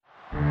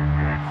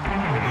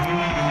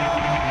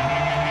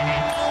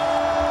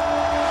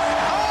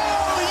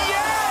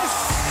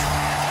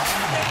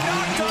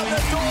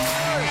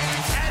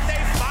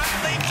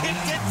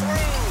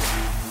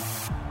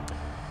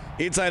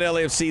Inside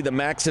LAFC, the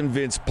Max and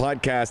Vince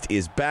podcast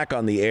is back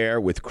on the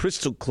air with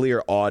crystal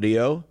clear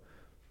audio.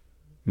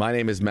 My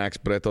name is Max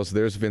Bretos.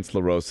 There's Vince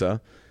LaRosa.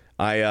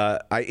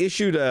 I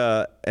issued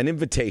an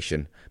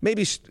invitation.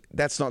 Maybe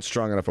that's not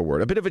strong enough a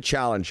word. A bit of a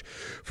challenge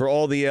for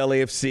all the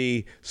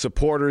LAFC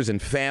supporters and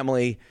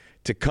family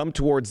to come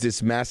towards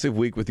this massive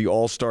week with the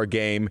All-Star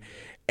game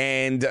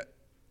and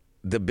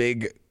the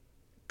big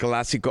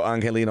Clásico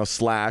Angelino /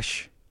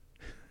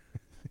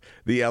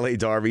 the LA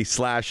Derby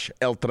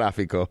 / El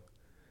Tráfico.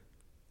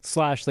 /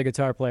 the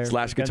guitar player.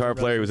 / guitar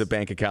player who was at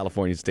Bank of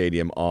California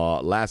Stadium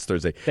last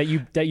Thursday.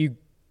 That you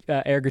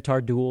air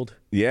guitar dueled.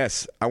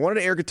 Yes. I wanted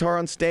to air guitar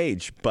on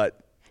stage, but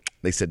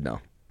they said no.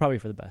 Probably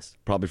for the best.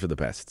 Probably for the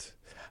best.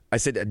 I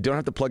said, I don't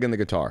have to plug in the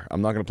guitar.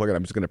 I'm not going to plug it.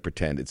 I'm just going to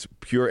pretend. It's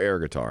pure air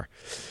guitar.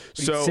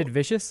 So Sid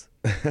Vicious?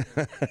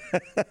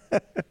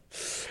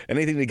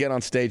 Anything to get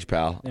on stage,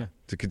 pal,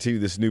 to continue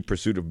this new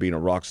pursuit of being a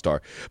rock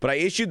star. But I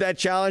issued that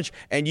challenge,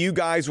 and you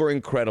guys were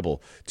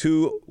incredible.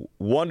 2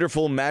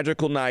 wonderful,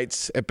 magical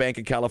nights at Bank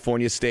of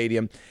California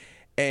Stadium.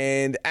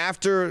 And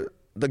after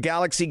the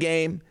Galaxy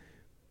game,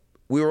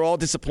 we were all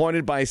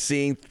disappointed by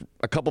seeing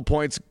a couple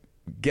points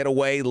get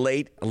away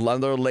late,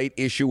 another late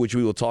issue, which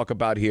we will talk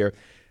about here.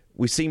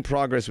 We've seen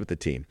progress with the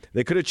team.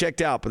 They could have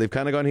checked out, but they've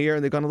kind of gone here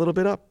and they've gone a little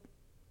bit up.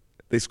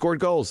 They scored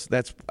goals.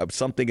 That's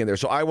something in there.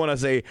 So I want to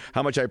say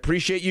how much I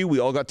appreciate you. We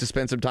all got to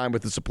spend some time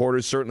with the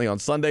supporters, certainly on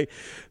Sunday.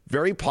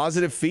 Very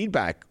positive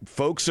feedback.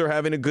 Folks are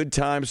having a good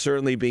time,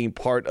 certainly being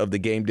part of the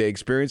game day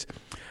experience.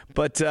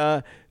 But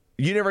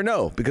you never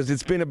know, because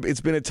it's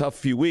been a tough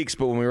few weeks.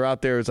 But when we were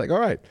out there, it's like, all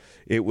right,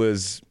 it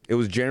was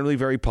generally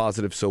very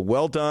positive. So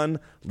well done.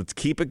 Let's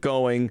keep it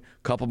going.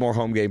 A couple more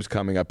home games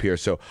coming up here.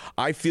 So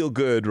I feel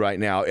good right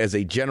now as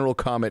a general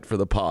comment for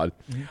the pod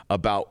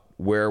about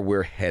where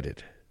we're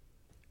headed.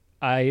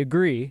 I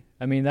agree.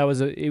 I mean,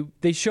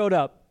 they showed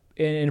up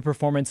in a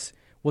performance.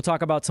 We'll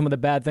talk about some of the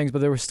bad things,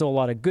 but there were still a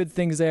lot of good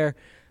things there.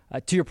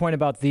 To your point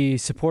about the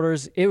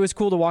supporters, it was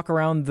cool to walk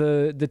around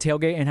the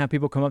tailgate and have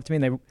people come up to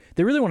me, and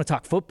they really want to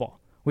talk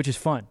football, which is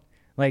fun.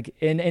 Like,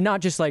 and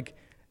not just like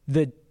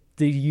the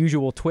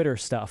usual Twitter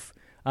stuff.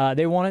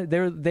 They want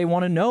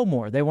to know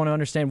more. They want to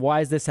understand,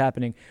 why is this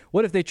happening?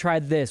 What if they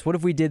tried this? What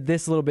if we did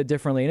this a little bit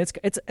differently? And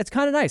it's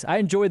kind of nice. I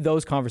enjoyed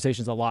those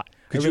conversations a lot.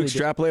 Could you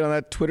extrapolate on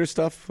that Twitter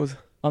stuff?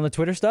 On the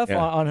Twitter stuff?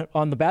 Yeah.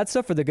 On the bad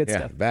stuff or the good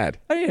stuff? Yeah, bad.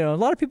 A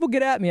lot of people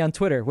get at me on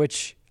Twitter,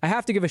 which I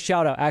have to give a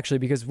shout out, actually,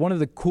 because one of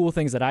the cool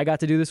things that I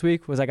got to do this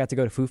week was I got to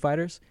go to Foo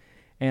Fighters,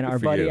 and our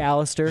buddy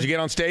Alistair. Did you get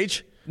on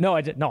stage? No,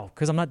 I didn't. No,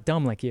 because I'm not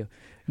dumb like you.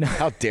 No.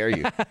 How dare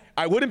you?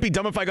 I wouldn't be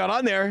dumb if I got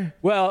on there.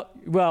 Well,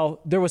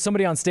 there was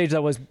somebody on stage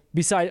that was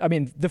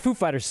the Foo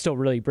Fighters still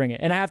really bring it.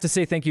 And I have to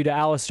say thank you to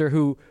Alistair,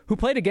 who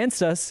played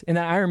against us in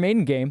that Iron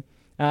Maiden game.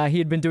 He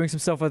had been doing some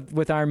stuff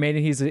with Iron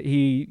Maiden.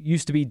 He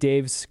used to be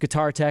Dave's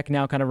guitar tech,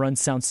 now kind of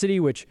runs Sound City,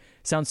 which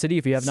Sound City,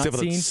 if you have not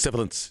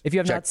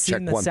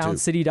seen the Sound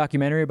City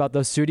documentary about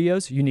those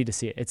studios, you need to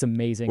see it. It's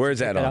amazing. Where is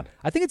that on?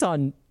 I think it's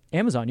on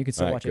Amazon. You can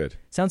still watch it.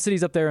 Sound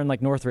City's up there in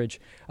like Northridge.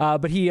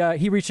 But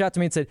he reached out to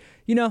me and said,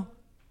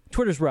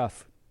 Twitter's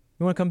rough.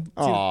 You want to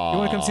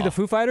come see the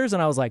Foo Fighters?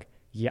 And I was like,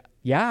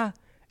 yeah.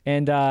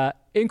 And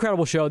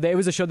incredible show. It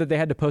was a show that they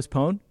had to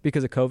postpone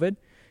because of COVID.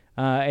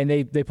 And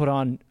they put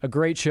on a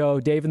great show.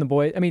 Dave and the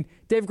boys. I mean,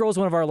 Dave Grohl's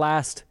one of our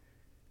last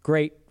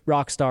great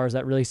rock stars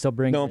that really still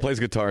brings. No one plays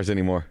guitars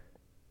anymore.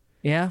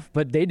 Yeah,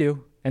 but they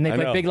do, and they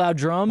play big loud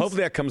drums.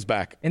 Hopefully that comes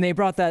back. And they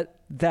brought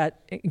that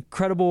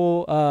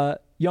incredible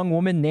young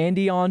woman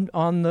Nandy on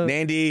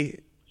the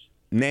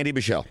Nandy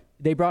Michelle.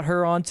 They brought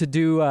her on to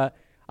do.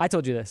 I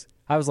told you this.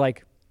 I was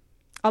like,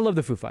 I love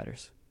the Foo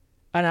Fighters,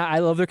 and I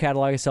love their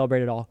catalog. I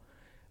celebrate it all,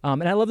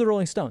 and I love the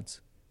Rolling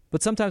Stones.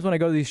 But sometimes when I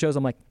go to these shows,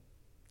 I'm like,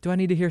 do I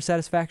need to hear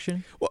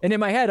Satisfaction? Well, and in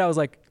my head, I was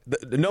like,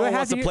 no one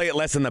wants to play it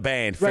less than the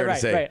band, fair to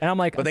say. Right. And I'm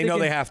like, but they know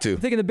they have to. I'm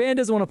thinking the band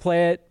doesn't want to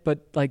play it,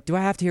 but like, do I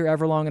have to hear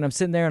Everlong? And I'm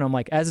sitting there and I'm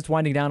like, as it's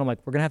winding down, I'm like,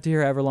 we're going to have to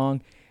hear Everlong.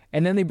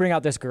 And then they bring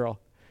out this girl,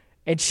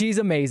 and she's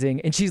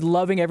amazing, and she's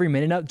loving every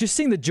minute. Now, just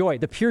seeing the joy,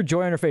 the pure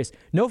joy on her face.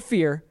 No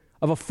fear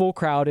of a full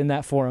crowd in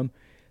that forum.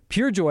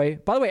 Pure joy.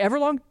 By the way,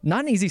 Everlong,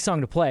 not an easy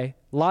song to play.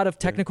 A lot of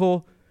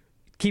technical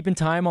keeping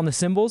time on the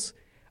cymbals.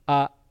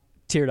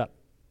 Teared up.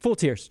 Full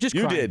tears. Just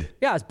crying. You did?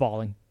 Yeah, I was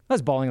bawling.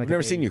 I've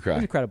never seen you cry. It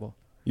was incredible.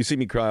 You see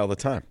me cry all the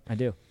time. I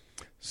do.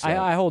 So,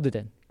 I hold it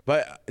in.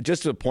 But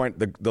just to the point,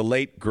 the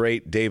late,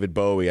 great David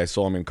Bowie, I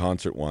saw him in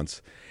concert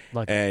once.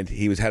 And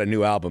he had a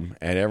new album,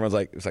 and everyone's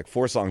like, it's like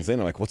 4 songs in.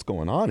 I'm like, what's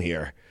going on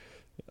here?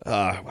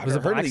 I've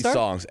never heard of these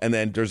songs. And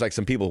then there's like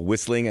some people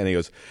whistling, and he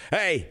goes,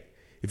 hey,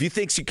 if you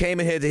think you came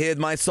in here to hear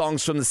my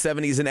songs from the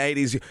 70s and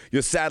 80s,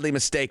 you're sadly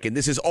mistaken.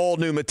 This is all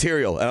new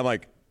material. And I'm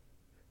like,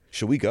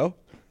 should we go?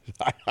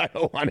 I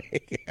don't want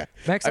to.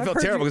 Max, I felt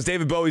terrible because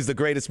David Bowie's the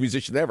greatest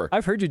musician ever.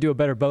 I've heard you do a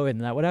better Bowie than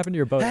that. What happened to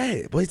your Bowie?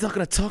 Hey, well, he's not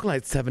going to talk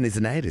like 70s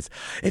and 80s.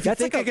 If you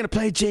think I'm going to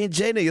play Jane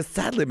Jane, you're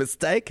sadly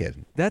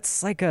mistaken.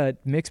 That's like a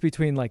mix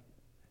between like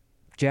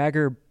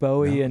Jagger,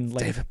 Bowie, and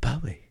like David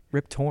Bowie.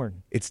 Rip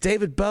Torn. It's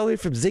David Bowie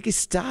from Ziggy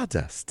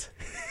Stardust.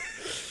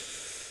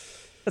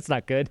 That's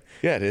not good.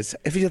 Yeah, it is.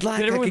 If you'd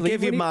like, I could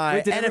give you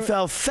my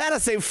NFL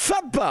fantasy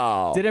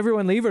football. Did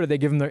everyone leave, or did they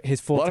give him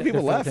his full? A lot of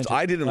people left. Attention?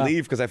 I didn't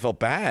leave because I felt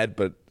bad,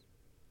 but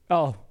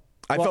I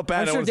felt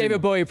bad. I'm sure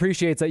David Bowie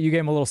appreciates that you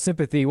gave him a little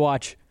sympathy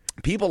watch.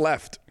 People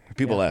left.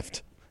 People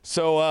left.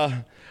 So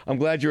I'm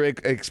glad you're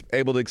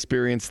able to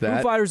experience that.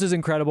 Foo Fighters is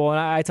incredible, and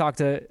I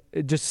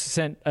just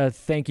sent a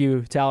thank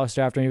you to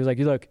Alistair after, and he was like,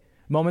 "Look,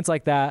 moments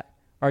like that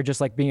are just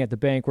like being at the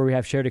bank where we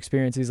have shared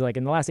experiences. Like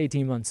in the last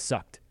 18 months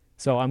sucked.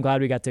 So I'm glad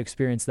we got to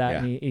experience that." Yeah.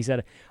 And he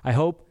said, "I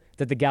hope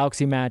that the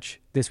Galaxy match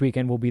this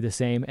weekend will be the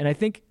same." And I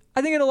think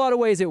in a lot of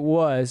ways it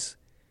was,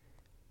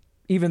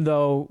 even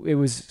though it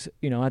was,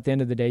 at the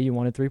end of the day, you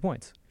wanted 3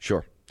 points.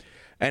 Sure.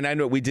 And I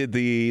know we did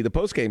the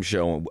post-game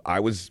show. I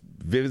was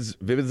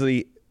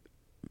visibly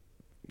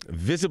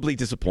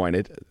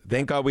disappointed.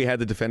 Thank God we had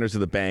the defenders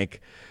of the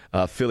bank,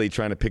 Philly,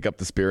 trying to pick up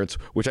the spirits,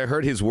 which I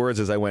heard his words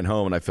as I went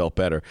home, and I felt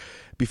better.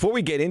 Before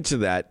we get into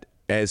that,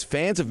 as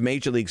fans of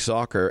Major League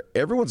Soccer,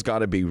 everyone's got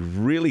to be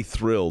really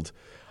thrilled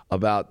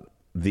about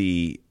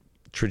the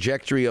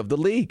trajectory of the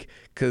league,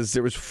 because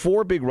there was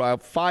 5 big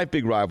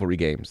rivalry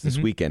games this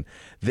weekend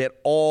that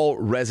all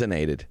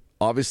resonated.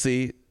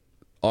 Obviously,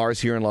 ours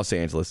here in Los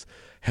Angeles.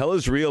 Hell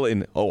is real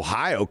in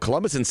Ohio,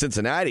 Columbus, and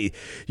Cincinnati.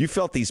 You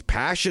felt these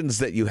passions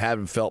that you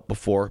haven't felt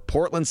before.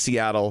 Portland,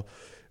 Seattle,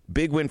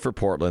 big win for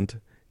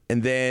Portland.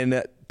 And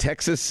then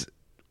Texas,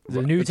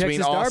 the new between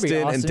Texas Austin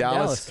derby, and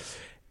Dallas.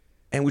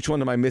 And which one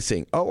am I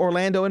missing? Oh,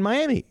 Orlando and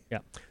Miami. Yeah.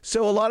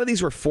 So a lot of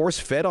these were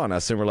force-fed on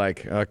us, and we're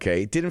like,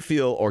 okay, it didn't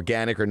feel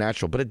organic or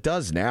natural, but it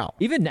does now.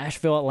 Even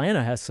Nashville,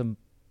 Atlanta has some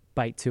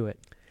bite to it.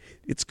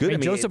 It's good. I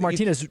mean, Joseph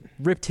Martinez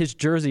ripped his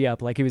jersey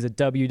up like he was a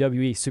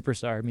WWE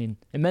superstar. I mean,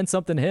 it meant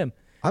something to him.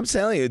 I'm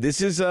telling you,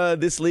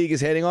 this league is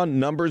heading on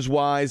numbers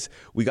wise.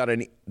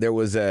 There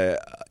was a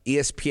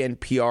ESPN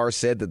PR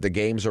said that the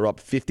games are up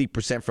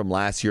 50% from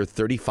last year,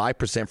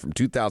 35% from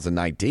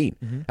 2019.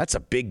 Mm-hmm. That's a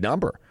big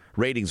number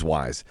ratings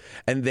wise.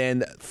 And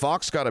then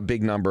Fox got a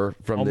big number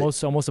from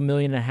almost $1.5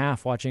 million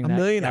watching that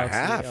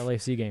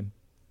LAFC game.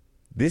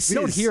 We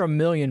don't hear 1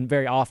 million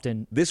very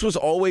often. This was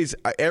always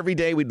every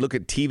day we'd look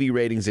at TV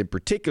ratings in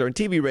particular, and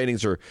TV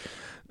ratings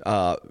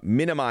are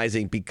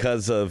minimizing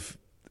because of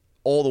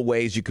all the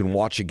ways you can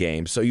watch a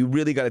game. So you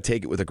really got to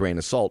take it with a grain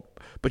of salt.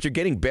 But you're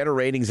getting better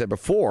ratings than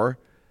before.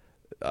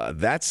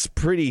 That's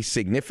pretty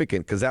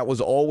significant, because that was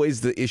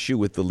always the issue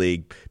with the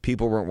league.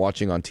 People weren't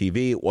watching on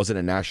TV. It wasn't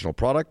a national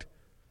product.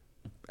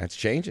 That's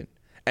changing.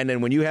 And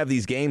then when you have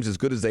these games as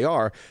good as they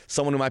are,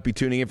 someone who might be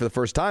tuning in for the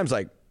first time is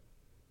like,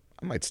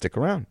 I might stick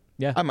around.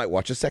 Yeah. I might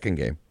watch a second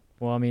game.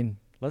 Well, I mean,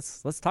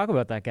 let's talk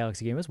about that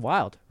Galaxy game. It was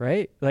wild,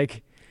 right?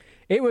 Like,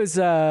 it was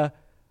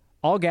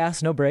all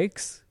gas, no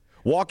brakes.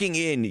 Walking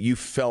in, you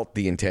felt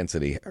the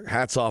intensity.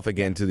 Hats off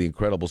again to the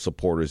incredible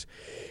supporters.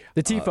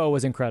 The Tifo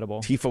was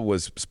incredible. Tifo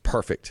was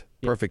perfect.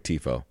 Perfect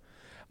Tifo.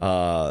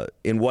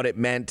 In what it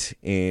meant,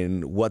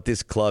 in what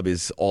this club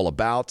is all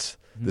about,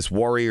 this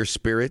warrior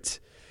spirit.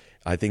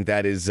 I think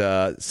that is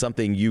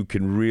something you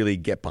can really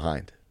get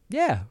behind.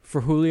 Yeah,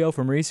 for Julio,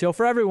 for Mauricio,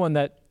 for everyone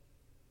that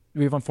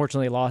we've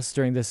unfortunately lost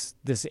during this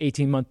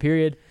 18-month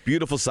period.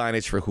 Beautiful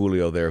signage for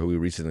Julio there, who we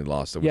recently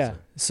lost.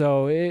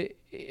 So it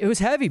was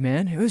heavy,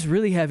 man. It was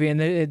really heavy, and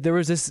there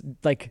was this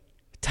like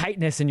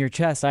tightness in your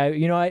chest.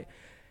 I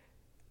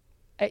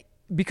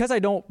because I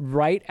don't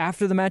write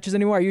after the matches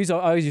anymore. I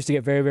always used to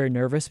get very, very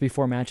nervous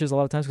before matches a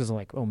lot of times, because I'm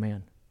like, oh man,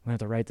 I'm gonna have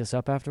to write this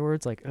up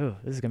afterwards. Like, oh,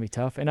 this is gonna be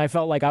tough. And I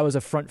felt like I was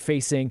a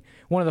front-facing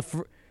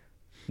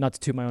not to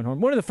toot my own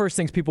horn, one of the first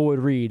things people would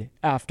read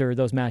after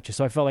those matches.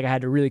 So I felt like I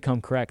had to really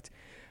come correct.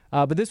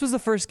 But this was the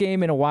first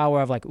game in a while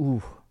where I'm like,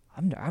 ooh,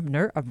 I'm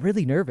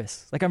really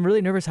nervous. Like, I'm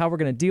really nervous how we're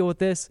gonna deal with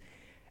this.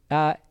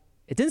 It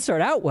didn't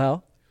start out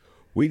well.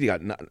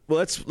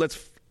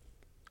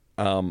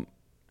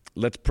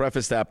 Let's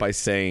preface that by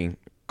saying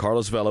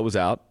Carlos Vela was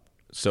out,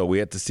 so we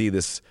had to see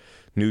this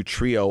new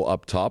trio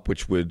up top,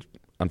 which would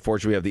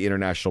unfortunately have the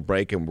international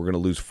break, and we're going to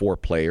lose 4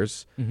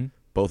 players,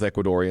 both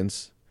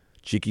Ecuadorians,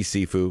 Chiki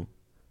Sifu,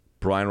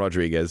 Brian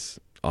Rodriguez,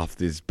 off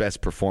his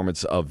best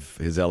performance of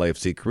his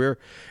LAFC career,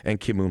 and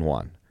Kim Moon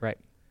Hwan. Right.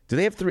 Do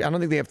they have 3? I don't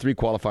think they have 3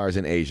 qualifiers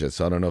in Asia,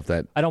 so I don't know if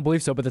that... I don't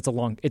believe so, but it's a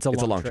long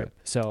trip.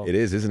 So it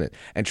is, isn't it?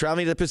 And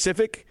traveling to the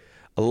Pacific,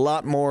 a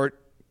lot more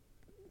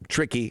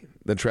tricky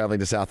than traveling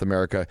to South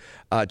America,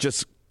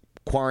 just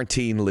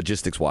quarantine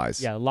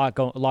logistics-wise. Yeah, a lot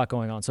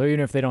going on. So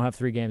even if they don't have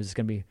 3 games, it's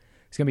gonna be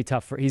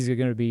tough. He's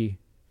gonna be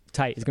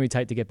tight. It's gonna be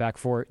tight to get back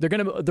for.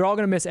 They're all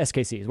gonna miss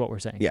SKC, is what we're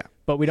saying. Yeah,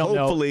 but we don't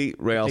know. Hopefully,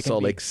 Real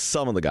Salt Lake,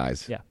 some of the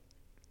guys. Yeah.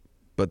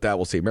 But that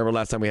we'll see. Remember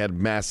last time we had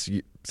mass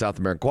South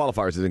American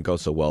qualifiers, it didn't go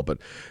so well. But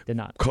did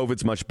not.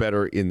 COVID's much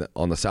better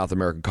on the South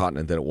American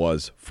continent than it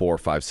was 4,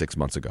 5, 6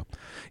 months ago,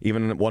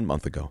 even 1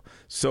 month ago.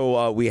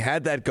 So we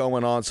had that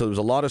going on. So there was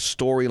a lot of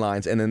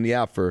storylines, and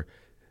then for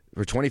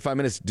 25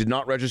 minutes did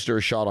not register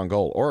a shot on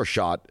goal or a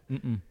shot.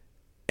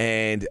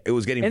 And it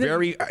was getting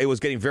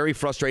very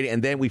frustrating.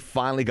 And then we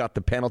finally got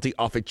the penalty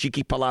off a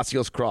Chiqui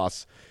Palacios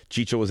cross.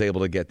 Chicho was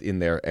able to get in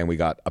there, and we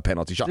got a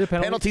penalty shot.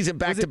 Penalties in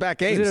back-to-back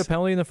games. Was it a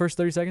penalty in the first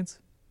 30 seconds?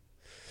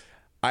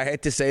 I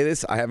had to say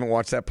this. I haven't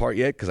watched that part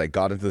yet because I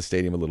got into the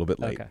stadium a little bit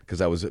late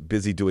because I was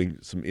busy doing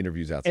some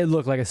interviews outside. It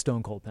looked like a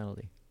stone cold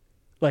penalty.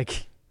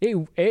 Like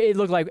it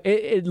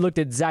looked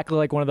exactly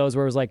like one of those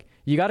where it was like,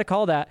 you got to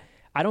call that.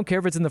 I don't care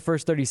if it's in the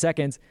first 30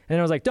 seconds. And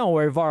I was like, don't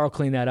worry, VAR will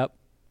clean that up.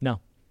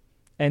 No.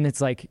 And it's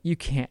like,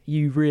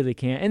 you really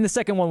can't. And the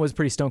second one was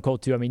pretty stone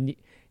cold too. I mean,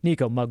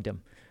 Nico mugged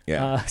him.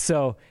 Yeah.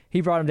 So he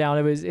brought him down.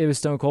 It was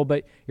stone cold.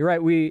 But you're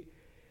right. We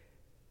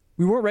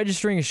weren't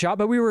registering a shot,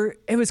 but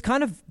it was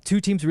kind of two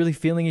teams really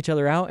feeling each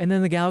other out. And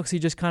then the Galaxy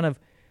just kind of,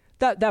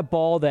 that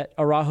ball that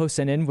Araujo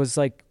sent in was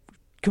like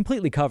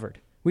completely covered.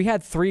 We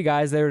had three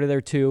guys there to their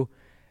two,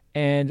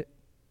 and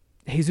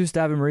Jesus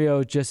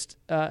Ave-Maria just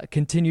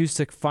continues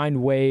to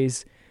find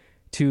ways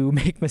to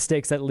make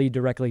mistakes that lead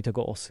directly to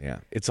goals. Yeah,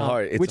 it's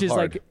hard. Which is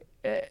like,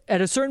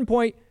 at a certain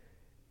point,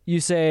 you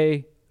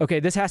say,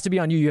 okay, this has to be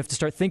on you. You have to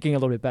start thinking a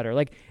little bit better.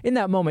 Like in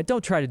that moment,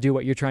 don't try to do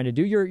what you're trying to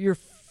do. You're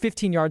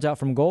 15 yards out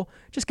from goal.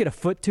 Just get a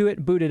foot to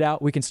it, boot it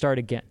out. We can start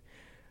again.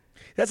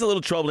 That's a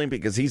little troubling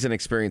because he's an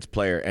experienced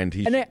player,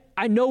 and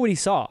I know what he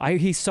saw.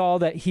 He saw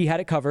that he had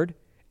it covered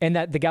and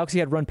that the Galaxy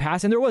had run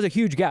past, and there was a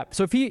huge gap.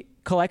 So if he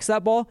collects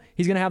that ball,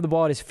 he's going to have the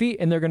ball at his feet,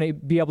 and they're going to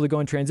be able to go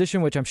in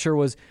transition, which I'm sure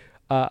was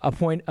a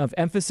point of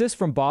emphasis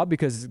from Bob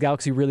because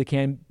Galaxy really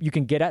you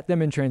can get at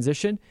them in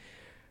transition.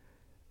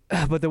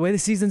 But the way the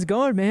season's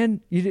going,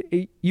 man,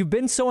 you've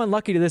been so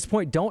unlucky to this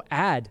point. Don't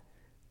add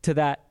to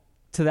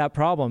that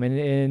problem,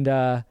 and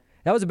that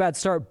was a bad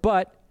start.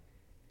 But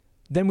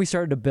then we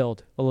started to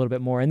build a little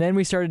bit more, and then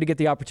we started to get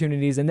the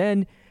opportunities, and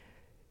then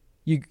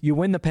you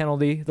win the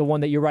penalty, the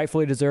one that you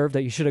rightfully deserved,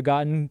 that you should have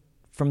gotten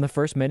from the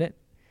first minute.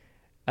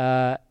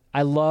 I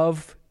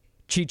love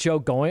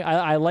Chicho going.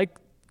 I like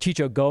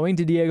Chicho going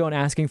to Diego and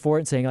asking for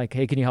it and saying like,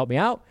 "Hey, can you help me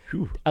out?"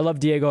 Whew. I love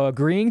Diego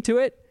agreeing to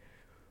it.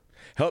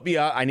 Help me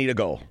out. I need a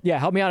goal. Yeah,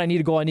 help me out. I need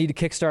a goal. I need to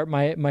kickstart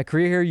my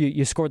career here.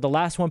 You scored the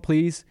last one,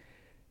 please.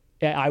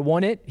 Yeah, I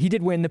won it. He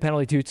did win the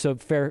penalty too, so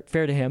fair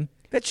to him.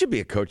 That should be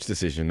a coach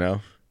decision,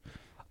 no?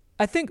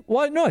 I think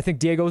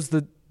Diego's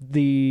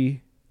the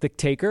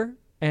taker,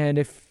 and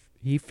if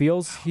he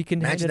feels he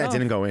can imagine that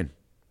didn't go in.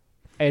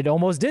 It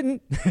almost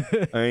didn't.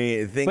 I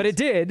mean, but it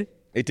did.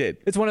 It did.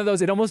 It's one of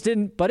those. It almost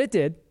didn't, but it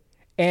did.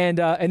 And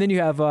then you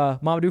have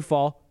Mamadou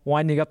Fall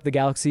winding up the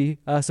Galaxy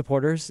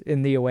supporters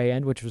in the away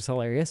end, which was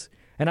hilarious.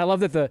 And I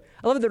love that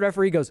the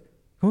referee goes,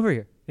 "Come over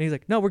here," and he's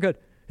like, "No, we're good."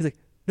 He's like,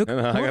 "No, come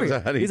over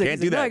here." He's like,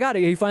 "No, I got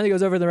it." He finally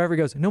goes over, and the referee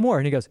goes, "No more,"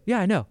 and he goes, "Yeah,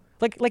 I know."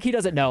 Like he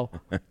doesn't know.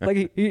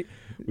 Like we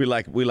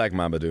like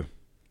Mamadou.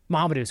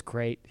 Mamadou's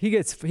great. He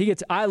gets.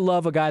 I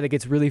love a guy that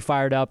gets really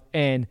fired up,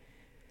 and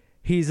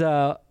he's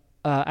I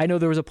know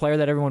there was a player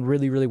that everyone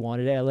really, really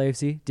wanted at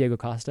LAFC, Diego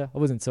Costa. I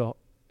wasn't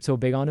so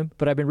big on him,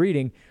 but I've been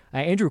reading.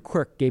 Andrew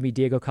Quirk gave me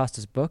Diego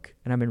Costa's book,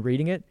 and I've been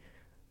reading it.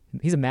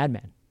 He's a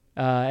madman,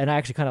 and I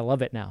actually kind of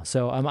love it now.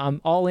 So I'm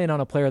all in on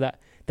a player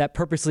that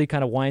purposely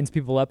kind of winds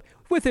people up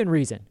within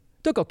reason.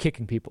 Don't go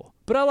kicking people,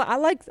 but I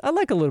like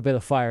a little bit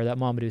of fire that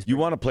Mamadou's. You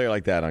want a player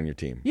like that on your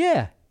team?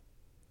 Yeah,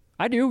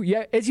 I do.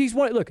 Yeah, he's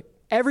one. Look,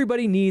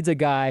 everybody needs a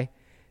guy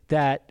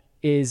that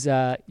is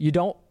you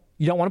don't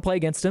want to play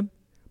against him,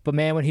 but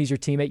man, when he's your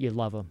teammate, you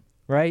love him,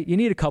 right? You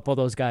need a couple of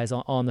those guys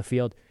on the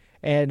field,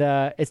 and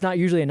it's not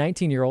usually a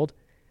 19-year-old,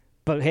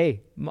 but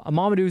hey,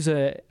 Mamadou's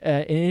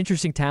an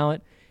interesting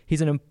talent.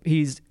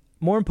 He's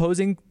more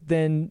imposing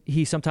than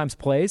he sometimes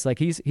plays. Like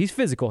he's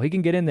physical. He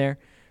can get in there,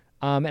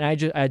 and I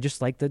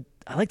just like the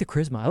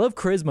charisma. I love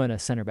charisma in a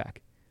center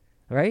back,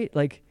 right?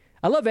 Like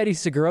I love Eddie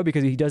Segura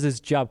because he does his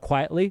job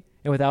quietly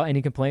and without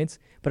any complaints.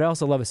 But I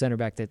also love a center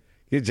back that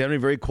he's generally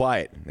very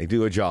quiet. They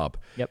do a job.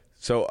 Yep.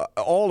 So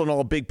all in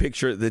all, big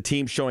picture, the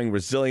team showing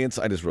resilience.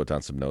 I just wrote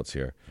down some notes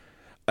here.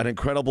 An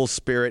incredible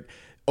spirit,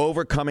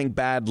 overcoming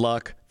bad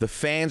luck. The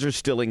fans are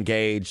still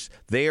engaged.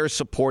 They are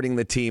supporting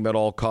the team at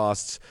all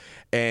costs.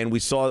 And we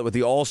saw it with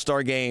the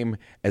All-Star game.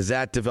 As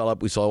that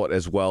developed, we saw it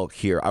as well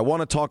here. I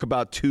want to talk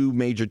about two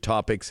major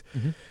topics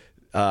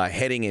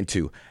heading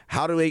into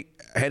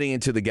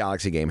the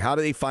Galaxy game. How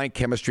do they find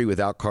chemistry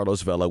without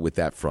Carlos Vela with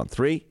that front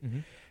three? Mm-hmm.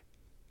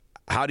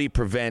 How do you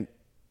prevent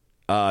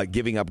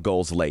giving up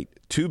goals late?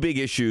 Two big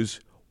issues.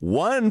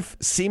 One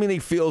seemingly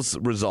feels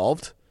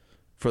resolved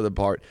for the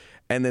part,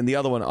 and then the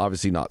other one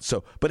obviously not.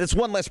 So, but it's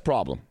one less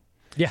problem.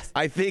 Yes.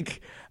 I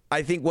think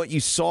what you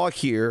saw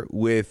here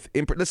with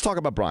let's talk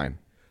about Brian.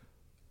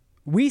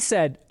 We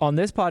said on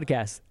this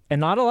podcast,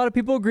 and not a lot of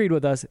people agreed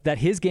with us, that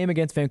his game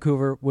against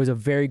Vancouver was a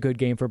very good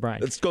game for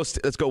Brian. Let's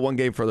go one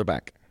game further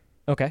back.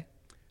 Okay.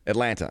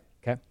 Atlanta.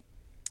 Okay.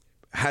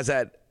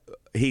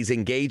 He's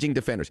engaging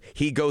defenders.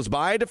 He goes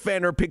by a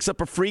defender, picks up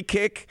a free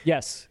kick.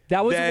 Yes.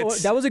 That was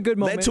a good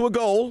moment. Led to a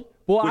goal,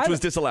 which was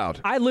disallowed.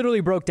 I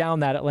literally broke down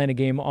that Atlanta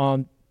game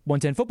on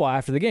 110 Football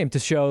after the game to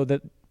show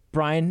that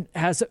Brian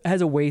has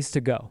a ways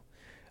to go.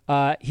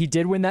 He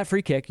did win that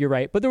free kick, you're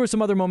right. But there were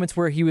some other moments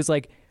where he was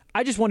like,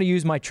 I just want to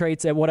use my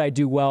traits at what I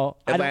do well.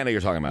 Atlanta you're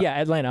talking about. Yeah,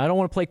 Atlanta. I don't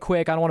want to play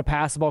quick. I don't want to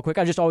pass the ball quick.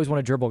 I just always want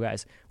to dribble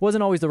guys.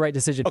 Wasn't always the right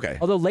decision. Okay.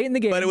 Although late in the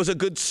game. But it was a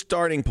good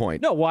starting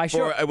point. No, well,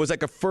 it was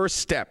like a first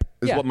step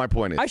is what my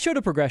point is. I showed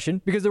a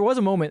progression because there was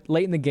a moment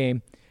late in the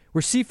game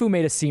where Sifu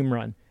made a seam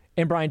run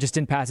and Brian just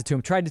didn't pass it to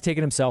him, tried to take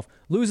it himself,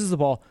 loses the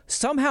ball.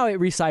 Somehow it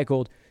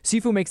recycled.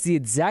 Sifu makes the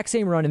exact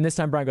same run, and this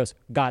time Brian goes,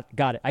 got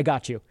it, I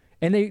got you.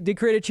 And they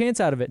create a chance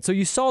out of it. So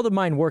you saw the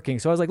mind working.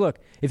 So I was like, look,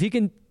 if he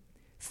can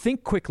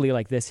think quickly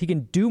like this, he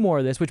can do more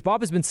of this, which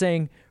Bob has been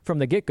saying from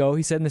the get-go.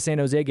 He said in the San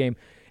Jose game,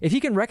 if he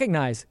can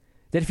recognize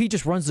that if he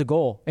just runs the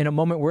goal in a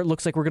moment where it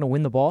looks like we're going to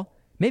win the ball,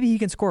 maybe he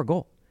can score a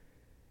goal.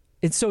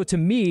 And so to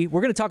me,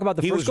 we're going to talk about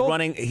the first goal.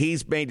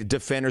 He's made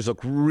defenders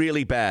look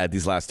really bad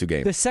these last two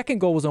games. The second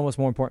goal was almost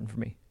more important for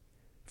me.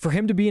 For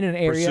him to be in an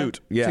area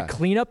to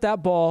clean up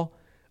that ball,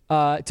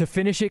 to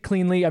finish it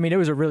cleanly. I mean, it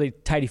was a really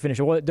tidy finish.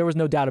 There was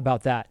no doubt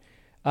about that.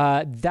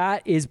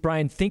 That is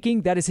Brian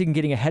thinking. That is him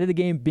getting ahead of the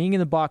game, being in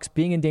the box,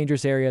 being in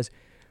dangerous areas.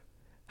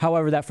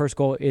 However, that first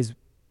goal is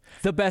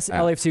the best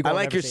LAFC goal I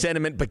like your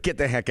sentiment, but get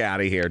the heck out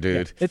of here,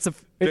 dude.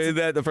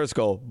 Yeah, the first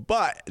goal.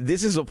 But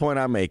this is the point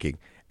I'm making.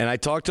 And I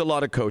talk to a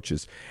lot of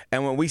coaches.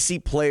 And when we see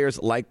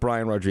players like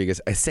Brian Rodriguez,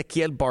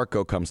 Ezequiel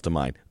Barco comes to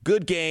mind.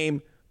 Good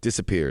game,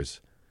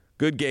 disappears.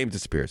 Good game,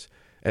 disappears.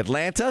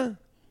 Atlanta,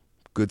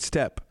 good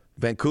step.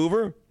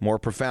 Vancouver, more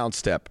profound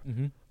step.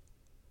 Mm-hmm.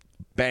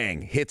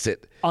 Bang, hits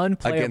it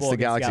unplayable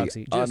against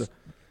the Galaxy.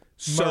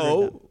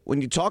 So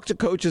when you talk to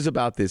coaches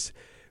about this,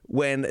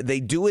 when they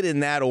do it in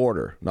that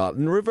order, not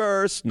in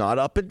reverse, not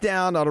up and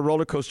down, not a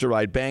roller coaster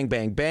ride, bang,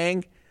 bang,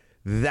 bang,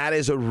 that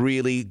is a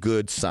really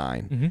good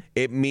sign. Mm-hmm.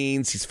 It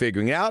means he's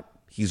figuring it out.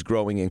 He's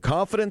growing in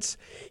confidence.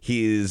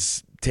 He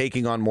is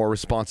taking on more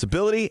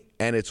responsibility,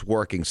 and it's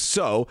working.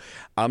 So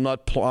I'm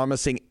not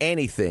promising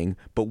anything,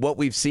 but what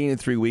we've seen in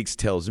 3 weeks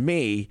tells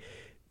me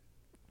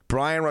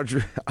Brian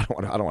Rodriguez, I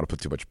don't want to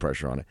put too much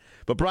pressure on it,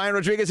 but Brian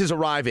Rodriguez is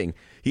arriving.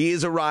 He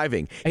is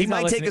arriving. He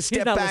might take a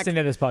step back. He's not listening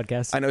to this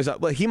podcast. I know he's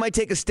not. Well, he might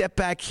take a step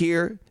back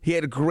here. He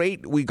had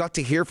we got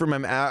to hear from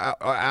him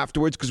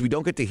afterwards because we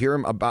don't get to hear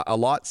him about a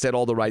lot, said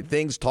all the right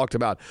things, talked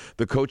about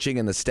the coaching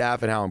and the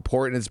staff and how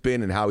important it's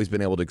been and how he's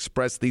been able to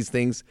express these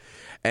things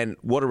and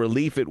what a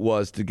relief it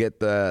was to get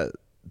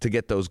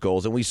those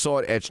goals. And we saw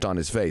it etched on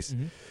his face.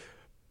 Mm-hmm.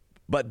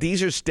 But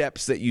these are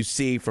steps that you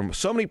see from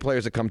so many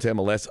players that come to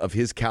MLS of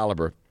his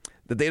caliber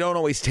that they don't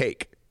always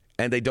take,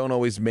 and they don't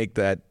always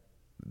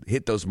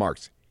hit those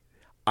marks.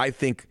 I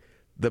think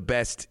the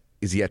best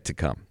is yet to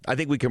come. I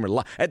think we can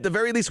rely, at the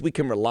very least, we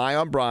can rely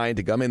on Brian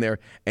to come in there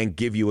and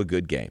give you a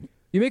good game.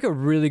 You make a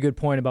really good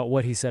point about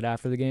what he said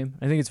after the game.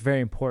 I think it's very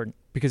important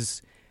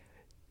because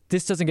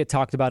this doesn't get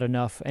talked about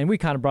enough, and we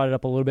kind of brought it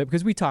up a little bit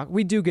because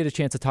we do get a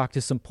chance to talk to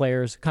some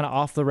players kind of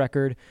off the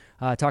record,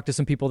 talk to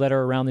some people that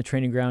are around the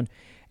training ground.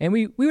 And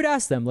we would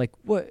ask them, like,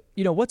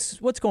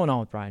 what's going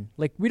on with Brian?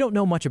 Like, we don't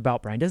know much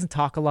about Brian. He doesn't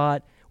talk a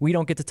lot. We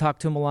don't get to talk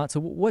to him a lot.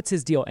 So what's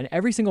his deal? And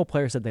every single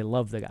player said they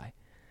love the guy.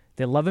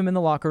 They love him in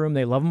the locker room.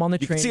 They love him on the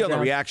training ground. You can see on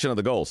the reaction of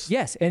the goals.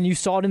 Yes, and you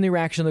saw it in the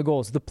reaction of the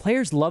goals. The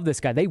players love this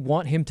guy. They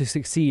want him to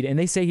succeed, and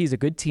they say he's a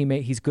good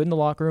teammate. He's good in the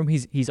locker room.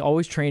 He's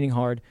always training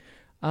hard.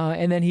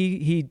 And then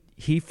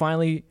he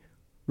finally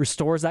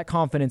restores that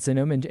confidence in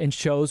him and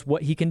shows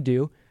what he can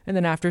do. And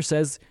then after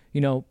says,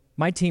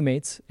 my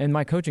teammates and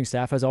my coaching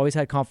staff has always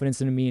had confidence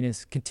in me and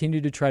has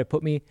continued to try to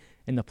put me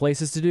in the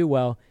places to do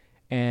well.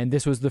 And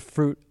this was the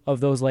fruit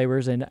of those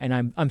labors, and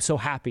I'm so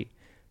happy.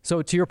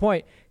 So to your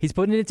point, he's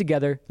putting it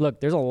together. Look,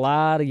 there's a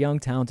lot of young,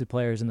 talented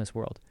players in this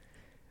world.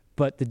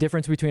 But the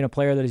difference between a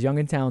player that is young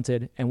and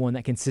talented and one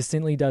that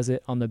consistently does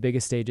it on the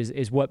biggest stages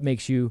is what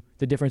makes you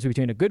the difference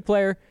between a good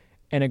player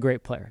and a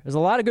great player. There's a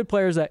lot of good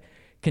players that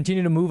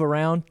continue to move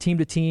around team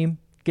to team,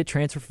 get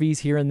transfer fees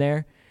here and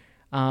there.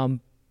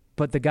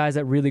 But the guys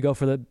that really go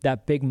for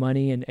that big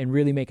money and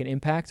really make an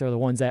impact are the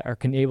ones that are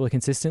able to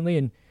consistently.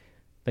 And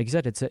like you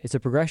said, it's a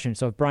progression.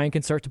 So if Brian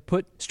can start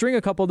to string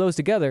a couple of those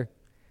together,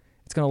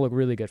 it's going to look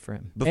really good for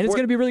him. And it's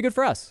going to be really good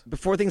for us.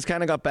 Before things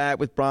kind of got bad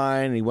with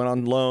Brian, he went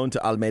on loan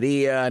to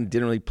Almeria and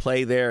didn't really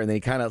play there. And then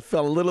he kind of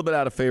fell a little bit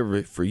out of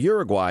favor for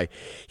Uruguay.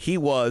 He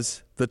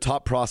was the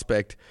top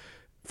prospect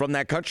from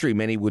that country,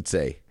 many would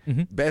say.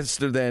 Mm-hmm.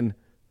 Better than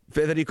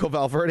Federico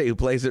Valverde, who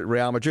plays at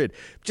Real Madrid,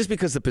 just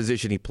because the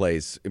position he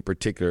plays in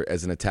particular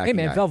as an attacking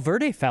guy.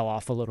 Valverde fell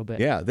off a little bit.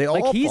 Yeah, they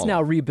all he's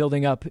now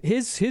rebuilding up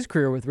his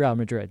career with Real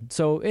Madrid.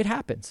 So it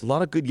happens. A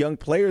lot of good young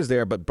players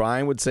there, but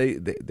Brian would say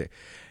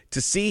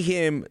to see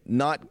him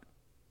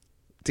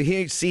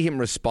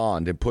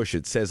respond and push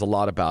it says a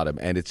lot about him,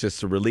 and it's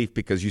just a relief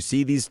because you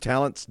see these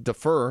talents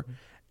defer,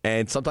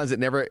 and sometimes it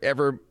never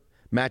ever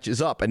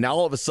matches up, and now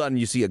all of a sudden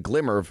you see a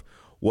glimmer of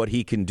what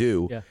he can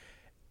do. Yeah.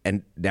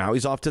 And now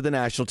he's off to the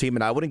national team,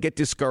 and I wouldn't get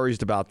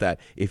discouraged about that.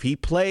 If he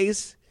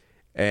plays,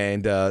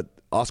 and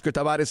Oscar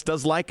Tabarez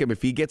does like him,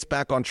 if he gets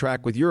back on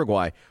track with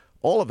Uruguay,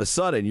 all of a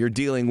sudden you're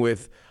dealing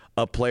with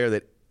a player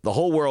that the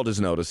whole world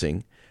is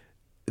noticing,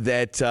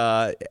 that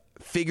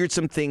figured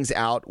some things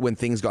out when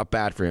things got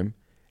bad for him,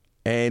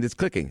 and it's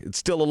clicking. It's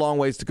still a long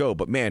ways to go,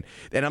 but man,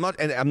 and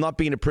I'm not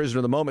being a prisoner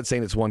of the moment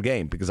saying it's one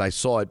game because I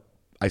saw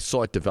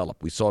it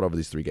develop. We saw it over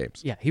these 3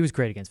 games. Yeah, he was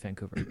great against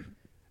Vancouver,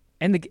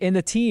 and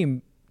the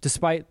team,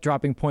 despite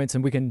dropping points,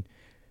 and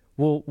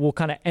we'll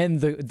kind of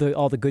end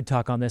all the good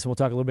talk on this, and we'll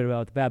talk a little bit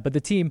about the bad. But the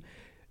team,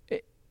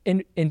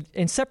 in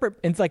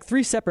like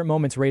 3 separate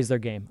moments raised their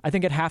game. I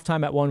think at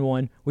halftime at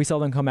 1-1, we saw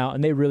them come out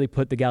and they really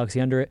put the Galaxy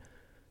under it.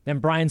 Then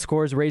Brian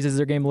scores, raises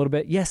their game a little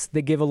bit. Yes,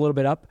 they give a little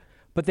bit up,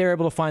 but they're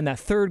able to find that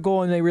third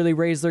goal and they really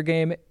raise their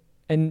game.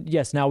 And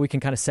yes, now we can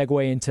kind of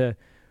segue into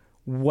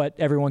what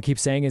everyone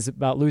keeps saying is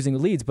about losing the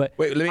leads. But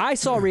I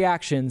saw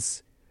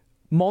reactions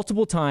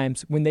multiple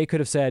times when they could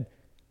have said,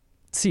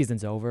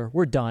 season's over,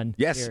 we're done.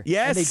 Yes, here.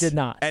 yes. And they did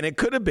not. And it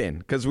could have been,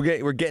 because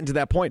we're getting to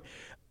that point.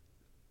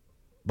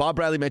 Bob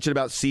Bradley mentioned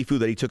about Sifu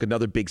that he took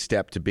another big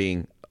step to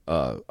being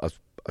a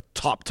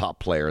top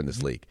player in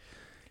this league.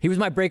 He was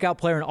my breakout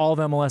player in all of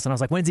MLS, and I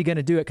was like, when's he going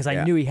to do it? Because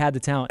I knew he had the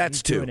talent.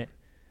 That's two. Doing it.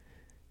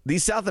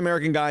 These South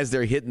American guys,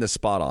 they're hitting the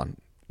spot on.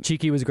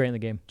 Cheeky was great in the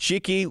game.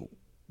 Cheeky,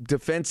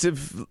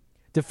 defensively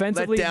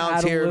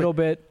had a little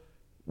bit.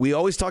 We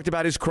always talked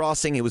about his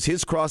crossing. It was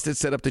his cross that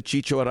set up the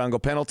Chicho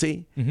Arango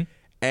penalty. Mm-hmm.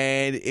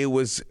 And he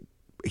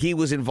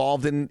was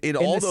involved in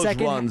all those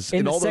runs.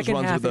 In the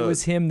second half, it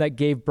was him that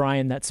gave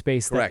Brian that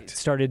space that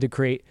started to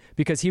create,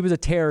 because he was a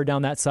terror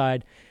down that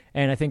side.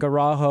 And I think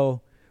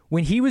Araujo,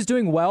 when he was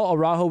doing well,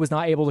 Araujo was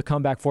not able to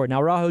come back for it. Now,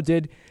 Araujo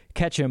did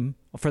catch him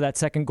for that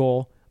second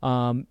goal,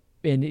 and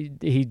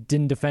he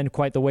didn't defend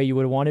quite the way you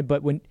would have wanted.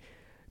 But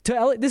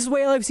this is the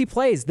way LAFC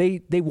plays.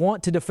 They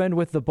want to defend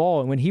with the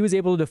ball. And when he was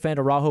able to defend,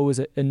 Araujo was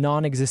a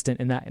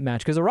non-existent in that match,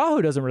 because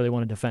Araujo doesn't really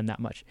want to defend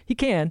that much. He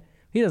can.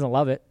 He doesn't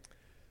love it.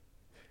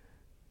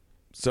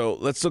 So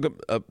let's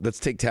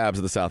take tabs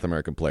of the South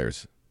American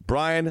players.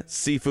 Brian,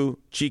 Sifu,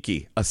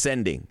 Cheeky,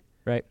 ascending.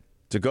 Right.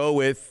 To go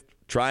with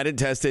tried and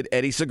tested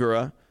Eddie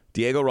Segura,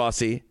 Diego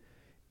Rossi,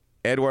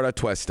 Edward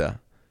Atuesta.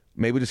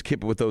 Maybe we'll just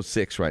keep it with those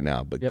 6 right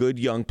now. But good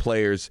young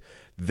players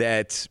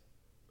that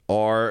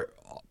are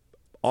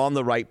on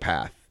the right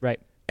path.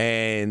 Right.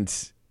 And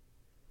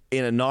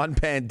in a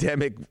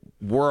non-pandemic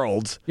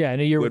world, in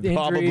a year with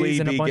injuries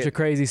and a bunch of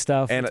crazy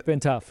stuff, it's been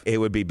tough. It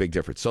would be a big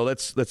difference. So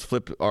let's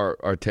flip our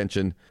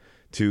attention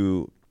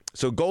to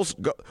goals.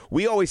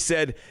 We always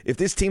said if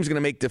this team's going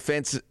to make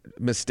defense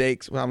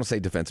mistakes, well, I'm going to say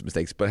defensive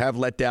mistakes, but have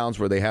letdowns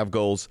where they have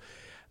goals,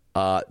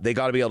 they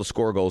got to be able to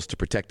score goals to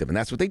protect them, and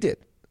that's what they did.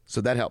 So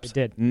that helps. It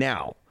did.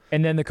 Now,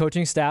 and then the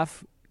coaching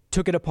staff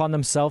took it upon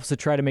themselves to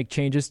try to make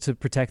changes to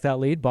protect that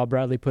lead. Bob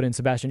Bradley put in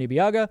Sebastian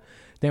Ibeagha.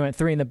 They went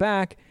 3 in the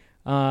back.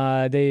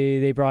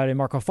 They brought in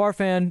Marco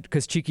Farfan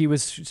because Cheeky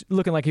was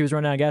looking like he was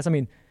running out of gas. I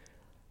mean,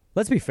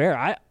 let's be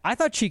fair. I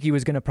thought Cheeky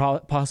was going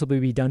to possibly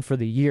be done for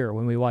the year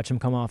when we watched him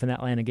come off in that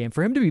Atlanta game.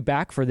 For him to be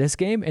back for this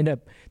game and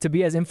to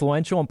be as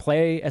influential and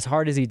play as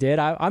hard as he did,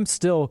 I'm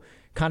still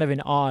kind of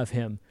in awe of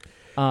him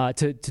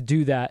to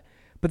do that.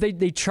 But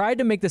they tried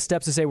to make the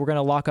steps to say we're going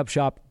to lock up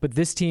shop, but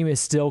this team is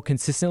still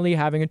consistently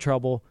having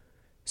trouble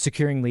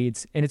securing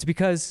leads. And it's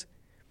because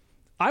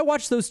I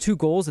watched those 2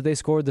 goals that they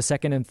scored, the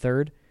second and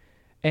third,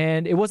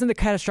 and it wasn't the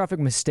catastrophic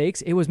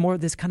mistakes. It was more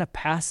of this kind of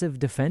passive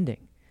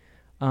defending.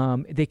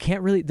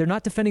 They're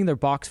not defending their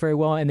box very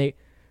well, and they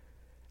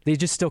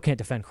just still can't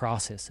defend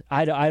crosses.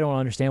 I don't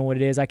understand what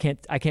it is. I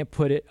can't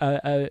put it.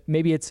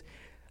 Maybe it's,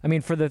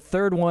 for the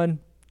third one,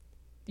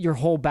 your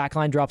whole back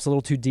line drops a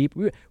little too deep.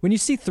 When you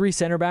see 3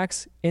 center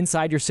backs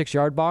inside your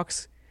 6-yard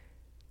box,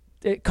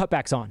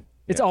 cutback's on.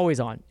 It's always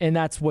on, and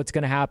that's what's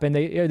going to happen.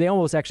 They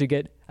almost actually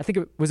get, I think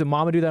it was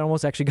Mamadou that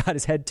almost actually got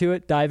his head to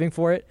it, diving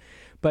for it.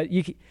 But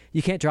you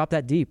can't drop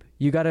that deep.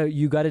 You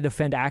gotta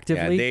defend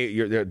actively.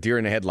 Yeah, they're deer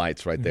in the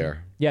headlights right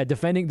there. Yeah,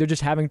 defending. They're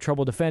just having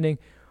trouble defending.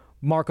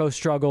 Marco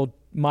struggled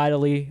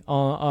mightily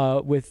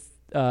with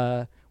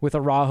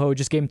Araujo.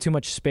 Just gave him too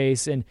much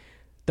space, and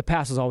the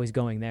pass was always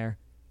going there.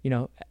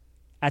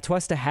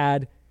 Atuesta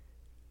had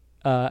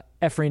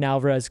Efrain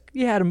Alvarez.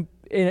 You had him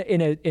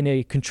in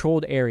a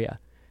controlled area.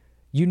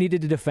 You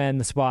needed to defend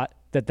the spot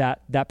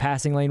that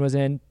passing lane was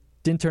in.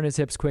 Didn't turn his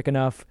hips quick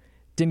enough.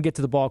 Didn't get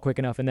to the ball quick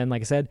enough, and then,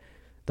 like I said,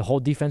 the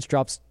whole defense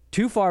drops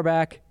too far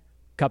back.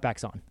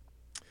 Cutback's on.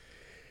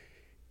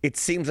 It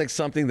seems like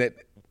something that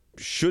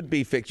should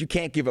be fixed. You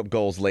can't give up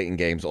goals late in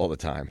games all the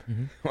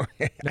time.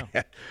 Mm-hmm.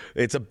 No.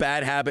 It's a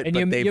bad habit. And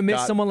you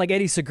miss someone like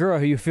Eddie Segura,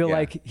 who you feel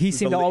like he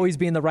seemed to always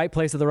be in the right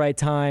place at the right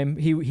time.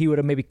 He would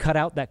have maybe cut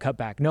out that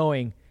cutback,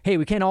 knowing, hey,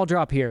 we can't all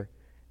drop here.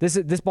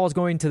 This ball's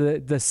going to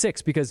the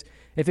 6, because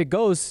if it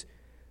goes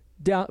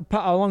down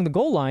along the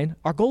goal line,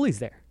 our goalie's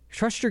there.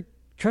 Trust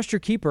your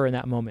keeper in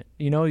that moment.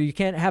 You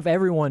can't have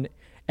everyone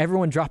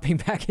dropping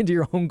back into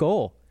your own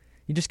goal.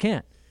 You just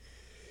can't.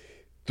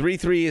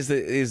 3-3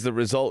 is the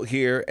result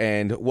here,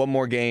 and one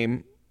more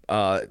game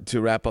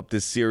to wrap up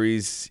this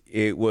series.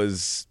 It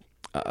was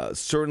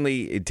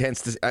certainly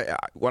intense.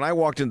 When I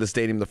walked into the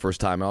stadium the first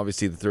time,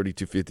 obviously the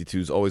 3252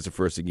 is always the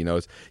first thing you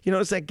notice. You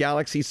notice that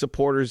Galaxy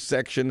supporters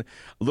section,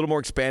 a little more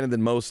expanded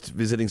than most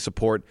visiting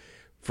support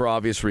for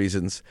obvious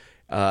reasons.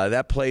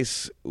 That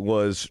place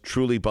was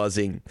truly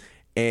buzzing.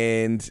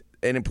 And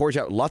in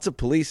Portugal, lots of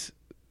police.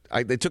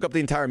 They took up the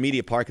entire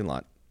media parking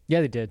lot. Yeah,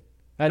 they did.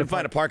 I had to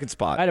find a parking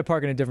spot. I had to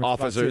park in a different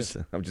officers.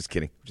 spot. I'm just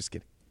kidding.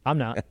 I'm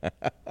not.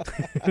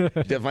 Did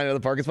I find another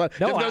parking spot?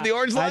 No, Did I go to the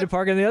orange lot? I had to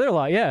park in the other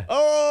lot. Yeah.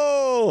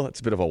 Oh, it's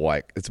a bit of a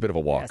walk. It's a bit of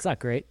a walk. Yeah, it's not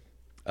great.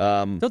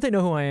 Don't they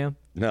know who I am?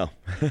 No.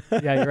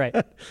 Yeah, you're right.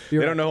 They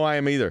don't know who I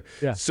am either.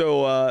 Yeah.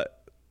 So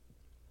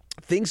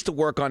things to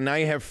work on. Now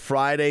you have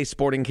Friday,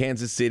 Sporting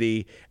Kansas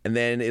City, and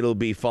then it'll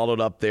be followed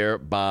up there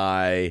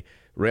by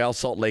Real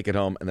Salt Lake at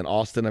home, and then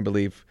Austin, I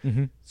believe.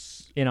 Mm-hmm.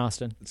 In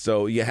Austin.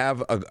 So you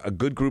have a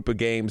good group of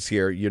games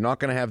here. You're not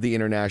going to have the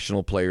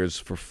international players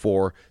for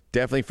 4,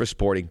 definitely for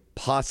Sporting,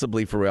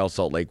 possibly for Real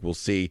Salt Lake. We'll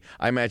see.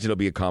 I imagine it'll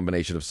be a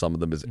combination of some of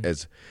them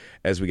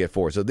as we get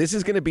forward. So this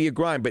is going to be a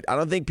grind, but I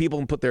don't think people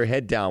can put their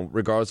head down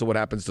regardless of what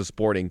happens to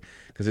Sporting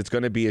because it's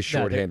going to be a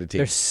shorthanded team.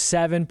 There's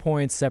 7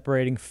 points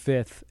separating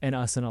 5th and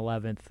us in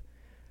 11th.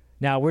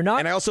 Now we're not.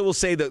 And I also will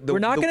say that we're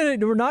not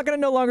gonna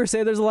no longer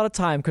say there's a lot of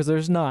time because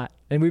there's not,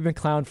 and we've been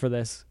clowned for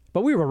this.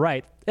 But we were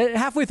right.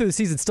 Halfway through the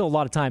season, still a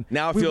lot of time.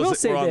 Now it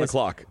feels like we're on the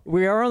clock.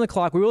 We are on the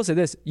clock. We will say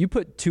this. You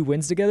put 2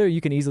 wins together, you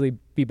can easily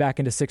be back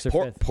into 6th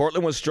or 5th.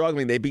 Portland was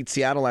struggling. They beat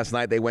Seattle last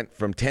night. They went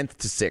from 10th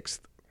to 6th.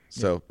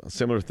 So a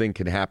similar thing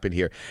can happen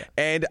here.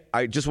 And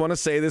I just want to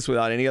say this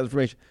without any other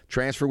information.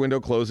 Transfer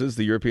window closes.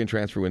 The European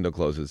transfer window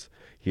closes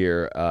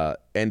here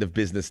end of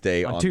business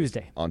day on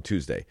Tuesday. On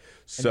Tuesday.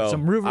 So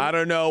some I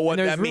don't know what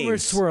that means. There's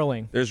rumors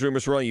swirling. There's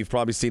rumors swirling. You've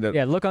probably seen it.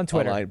 Yeah, look on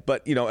Twitter. Online.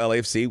 But,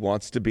 LAFC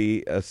wants to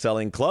be a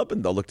selling club,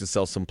 and they'll look to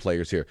sell some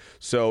players here.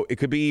 So it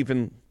could be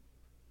even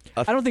a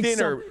I don't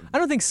thinner.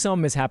 think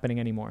some is happening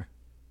anymore.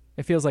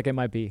 It feels like it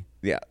might be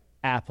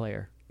a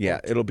player. Yeah,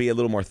 it'll be a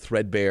little more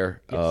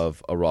threadbare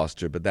of a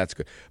roster, but that's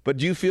good. But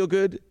do you feel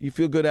good? You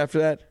feel good after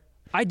that?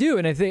 I do,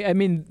 and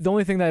the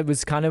only thing that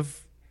was kind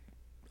of,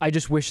 I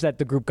just wish that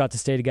the group got to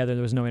stay together.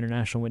 There was no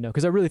international window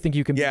because I really think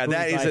you can. Yeah,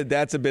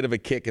 that's a bit of a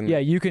kick. Yeah,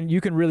 you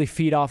can really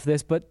feed off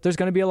this, but there's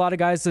going to be a lot of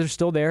guys that are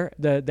still there.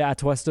 The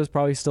Atuesta's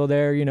probably still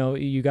there.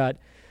 You got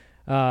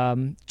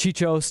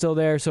Chicho still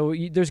there, so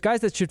there's guys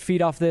that should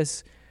feed off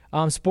this.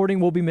 Sporting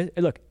will be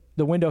look.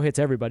 The window hits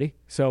everybody,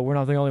 so we're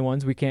not the only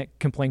ones. We can't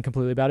complain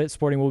completely about it.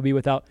 Sporting will be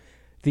without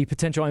the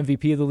potential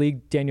MVP of the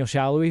league, Daniel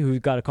Shalhoub, who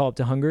got a call up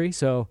to Hungary.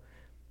 So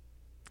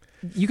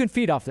you can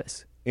feed off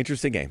this.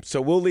 Interesting game.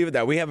 So we'll leave it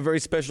there. We have a very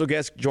special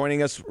guest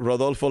joining us,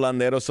 Rodolfo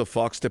Landeros of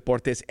Fox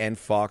Deportes and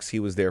Fox. He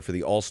was there for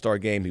the All-Star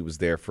game. He was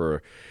there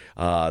for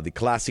the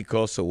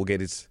Clásico, so we'll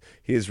get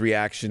his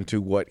reaction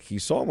to what he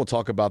saw, and we'll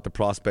talk about the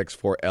prospects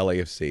for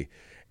LAFC.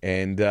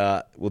 And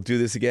we'll do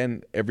this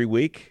again every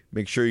week.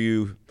 Make sure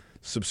you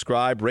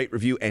subscribe, rate,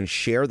 review, and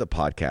share the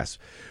podcast.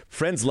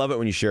 Friends love it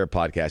when you share a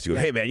podcast. You go,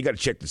 hey, man, you got to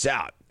check this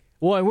out.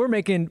 Well, and we're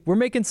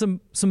making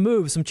some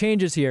moves, some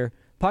changes here.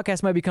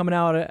 Podcast might be coming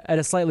out at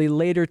a slightly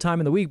later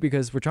time in the week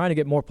because we're trying to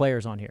get more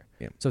players on here.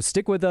 Yeah. So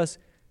stick with us.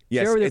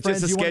 Yes, share with it's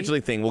just a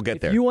scheduling thing. We'll get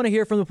there. If you want to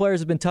hear from the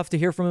players, it's been tough to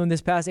hear from them this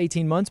past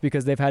 18 months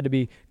because they've had to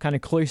be kind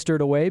of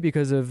cloistered away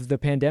because of the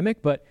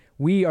pandemic. But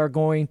we are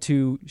going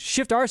to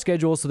shift our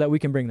schedule so that we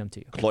can bring them to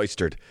you.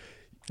 Cloistered.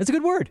 That's a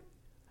good word.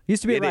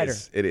 Used to be a writer.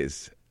 It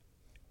is.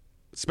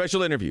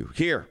 Special interview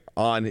here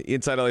on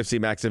Inside LAFC.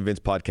 Max and Vince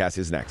podcast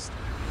is next.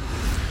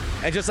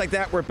 And just like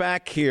that, we're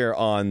back here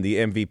on the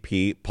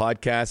MVP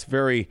podcast.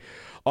 Very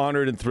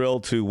honored and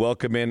thrilled to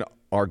welcome in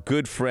our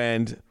good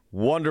friend,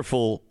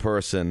 wonderful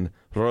person,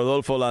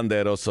 Rodolfo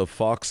Landeros of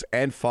Fox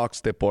and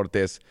Fox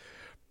Deportes,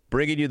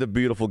 bringing you the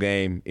beautiful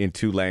game in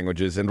 2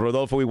 languages. And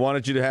Rodolfo, we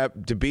wanted you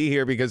to be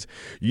here because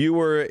you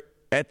were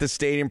at the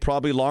stadium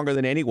probably longer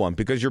than anyone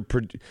because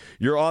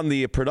you're on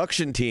the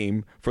production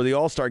team for the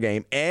All-Star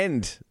game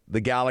and the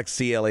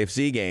Galaxy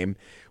LAFC game,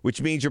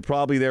 which means you're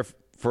probably there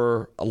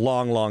for a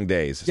long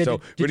days. Yeah, so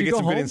we're going to get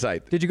some good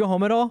insight. Did you go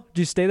home at all?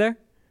 Did you stay there?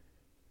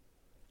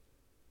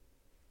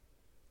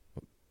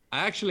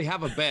 I actually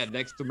have a bed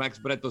next to Max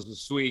Breto's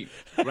suite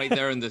right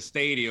there in the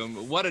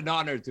stadium. What an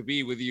honor to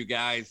be with you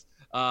guys.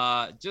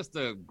 Just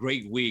a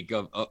great week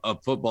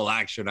of football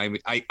action. I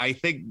mean, I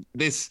think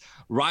this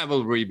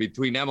rivalry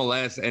between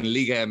MLS and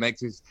Liga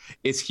MX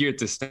is here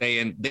to stay,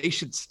 and they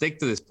should stick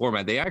to this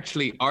format. They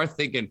actually are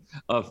thinking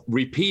of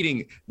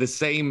repeating the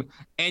same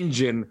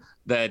engine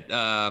that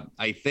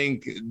I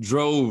think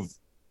drove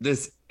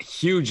this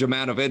huge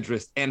amount of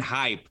interest and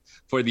hype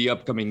for the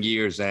upcoming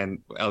years. And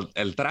el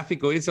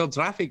tráfico es el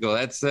tráfico.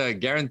 That's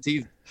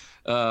guaranteed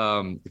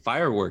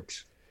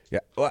fireworks. Yeah,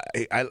 well,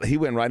 he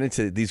went right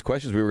into these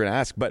questions we were going to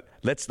ask, but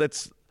let's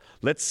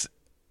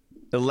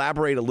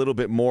elaborate a little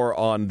bit more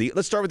on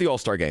let's start with the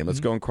All-Star game. Let's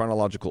go in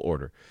chronological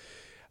order.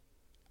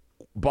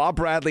 Bob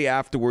Bradley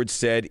afterwards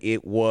said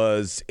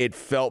it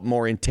felt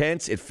more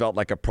intense. It felt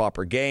like a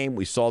proper game.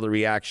 We saw the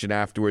reaction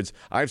afterwards.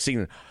 I've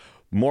seen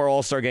more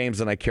All-Star games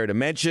than I care to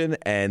mention,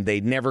 and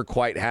they never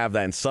quite have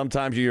that. And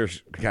sometimes you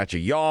catch a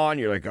yawn.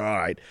 You're like, all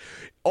right.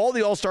 All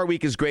the All-Star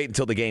week is great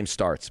until the game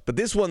starts. But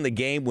this one, the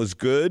game was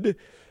good.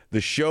 The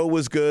show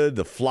was good.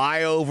 The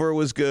flyover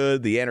was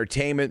good. The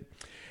entertainment.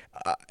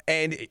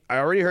 And I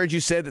already heard you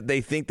said that they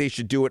think they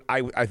should do it.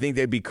 I think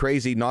they'd be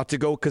crazy not to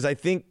go because I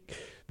think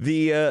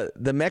the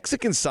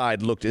Mexican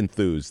side looked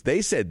enthused.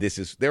 They said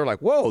they were like,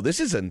 whoa, this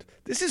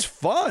is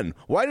fun.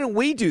 Why didn't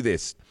we do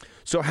this?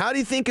 So how do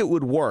you think it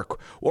would work?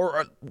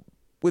 Or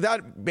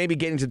without maybe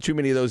getting into too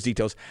many of those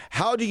details,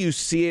 how do you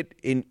see it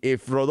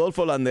if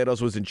Rodolfo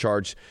Landeros was in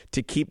charge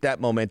to keep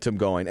that momentum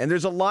going? And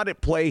there's a lot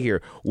at play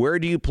here. Where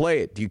do you play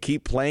it? Do you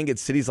keep playing at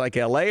cities like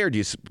LA, or do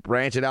you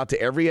branch it out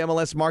to every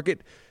MLS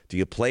market? Do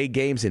you play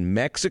games in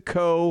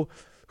Mexico?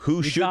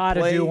 Who should play? You got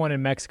to do one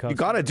in Mexico. You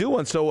got to do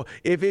one. So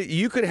if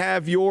you could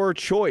have your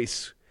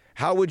choice,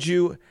 how would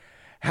you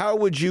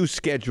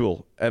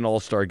schedule an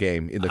All-Star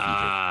game in the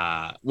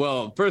future?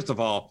 Well, first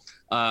of all,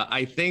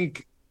 I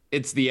think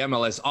it's the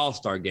MLS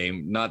All-Star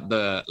game, not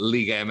the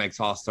Liga MX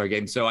All-Star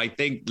game. So I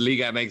think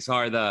Liga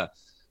MX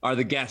are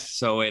the guests.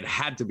 So it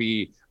had to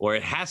be, or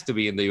it has to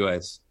be in the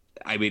U.S.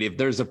 I mean, if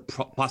there's a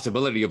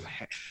possibility of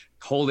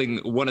holding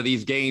one of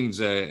these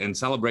games and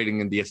celebrating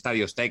in the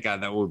Estadio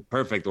Azteca, that would be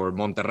perfect. Or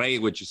Monterrey,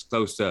 which is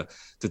close to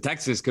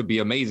Texas, could be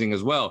amazing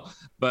as well.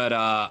 But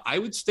I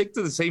would stick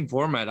to the same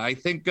format. I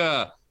think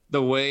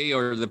the way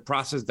or the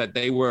process that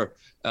they were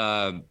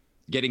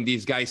getting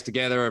these guys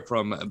together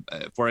from,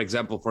 for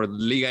example, for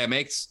Liga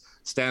MX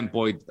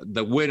standpoint,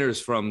 the winners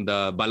from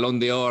the Balón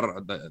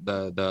d'Or,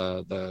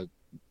 the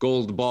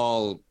gold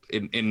ball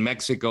in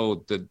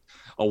Mexico, the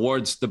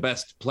awards the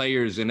best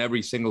players in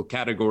every single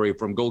category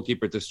from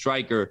goalkeeper to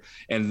striker,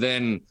 and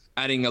then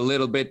adding a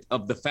little bit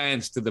of the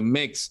fans to the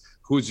mix.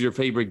 Who's your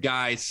favorite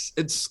guys?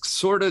 It's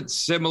sort of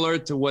similar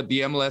to what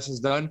the MLS has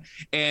done.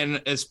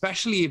 And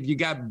especially if you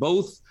got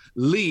both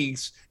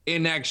leagues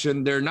in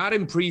action, they're not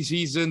in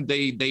preseason.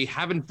 They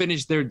haven't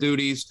finished their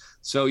duties.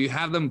 So you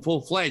have them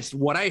full-fledged.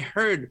 What I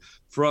heard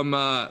from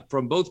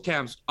both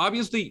camps,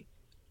 obviously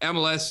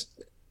MLS,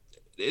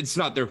 it's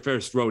not their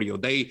first rodeo.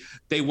 They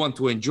want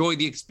to enjoy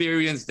the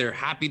experience. They're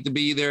happy to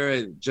be there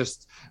and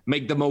just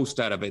make the most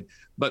out of it.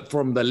 But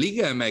from the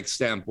Liga MX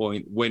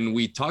standpoint, when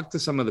we talked to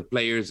some of the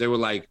players, they were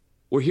like,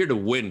 we're here to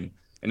win.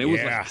 And it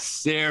was like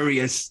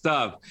serious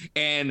stuff.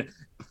 And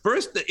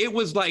first, it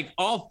was like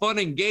all fun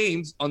and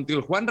games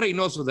until Juan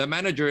Reynoso, the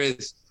manager,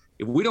 is,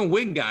 if we don't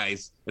win,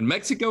 guys, in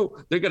Mexico,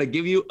 they're going to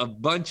give you a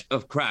bunch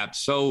of crap.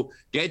 So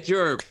get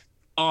your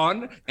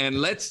on and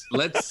let's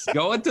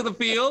go into the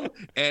field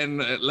and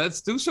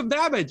let's do some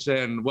damage.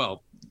 And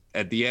well,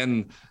 at the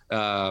end,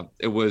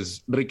 it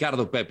was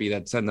Ricardo Pepi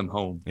that sent them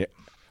home. Yeah.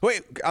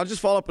 Wait, I'll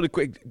just follow up really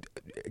quick,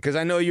 because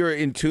I know you're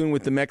in tune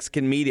with the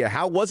Mexican media.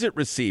 How was it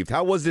received?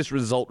 How was this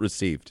result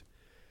received?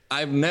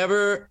 I've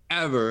never,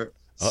 ever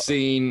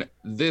seen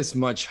this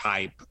much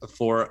hype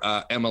for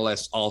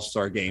MLS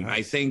All-Star game. Nice.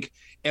 I think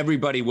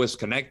everybody was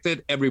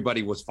connected.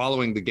 Everybody was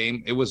following the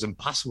game. It was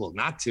impossible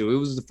not to. It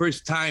was the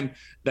first time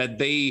that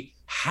they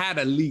had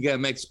a Liga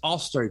MX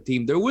All-Star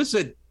team. There was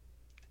an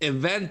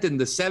event in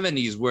the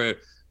 70s where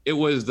it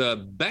was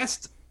the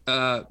best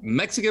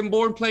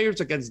Mexican-born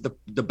players against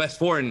the best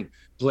foreign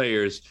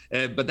players.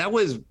 But that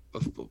was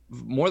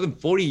more than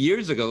 40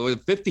 years ago,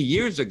 50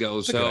 years ago.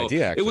 That's so a good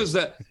idea,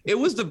 it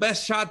was the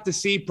best shot to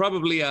see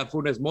probably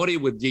Funes Mori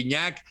with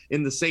Gignac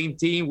in the same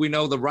team. We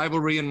know the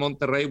rivalry in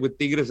Monterrey with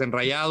Tigres and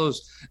Rayados.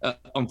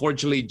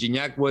 Unfortunately,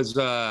 Gignac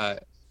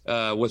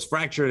was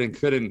fractured and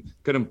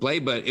couldn't play,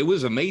 but it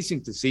was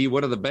amazing to see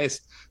one of the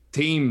best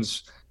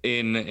teams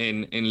in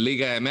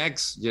Liga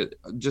MX.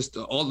 Just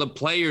all the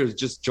players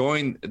just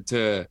joined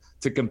to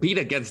compete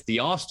against the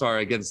All-Star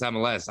against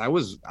MLS.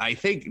 I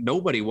think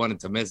nobody wanted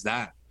to miss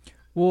that.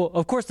 Well,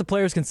 of course the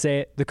players can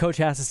say it. The coach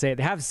has to say it.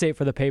 They have to say it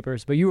for the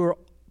papers. But you were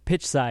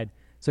pitch side,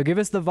 so give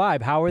us the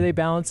vibe. How are they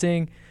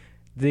balancing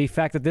the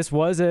fact that this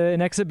was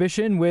an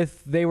exhibition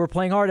with they were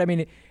playing hard? I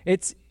mean,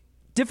 it's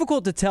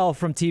difficult to tell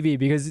from TV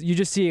because you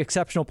just see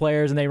exceptional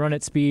players and they run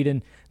at speed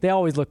and they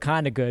always look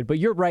kind of good. But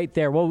you're right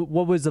there.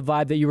 What was the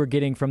vibe that you were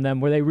getting from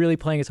them? Were they really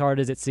playing as hard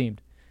as it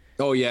seemed?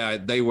 Oh, yeah,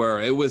 they were.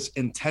 It was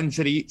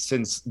intensity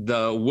since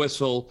the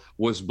whistle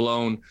was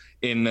blown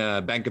in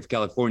Bank of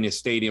California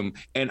Stadium.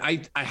 And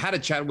I had a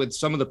chat with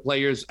some of the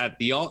players at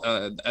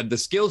the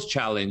skills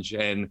challenge,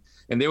 and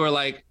they were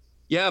like,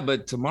 yeah,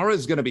 but tomorrow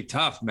is going to be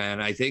tough,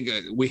 man. I think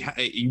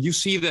you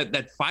see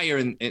that fire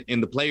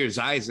in the players'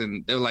 eyes,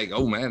 and they're like,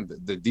 oh, man,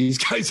 these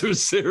guys are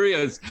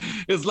serious.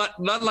 It's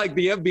not like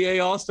the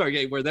NBA All-Star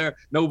game where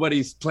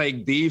nobody's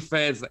playing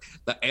defense.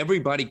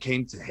 Everybody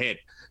came to hit.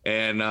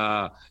 And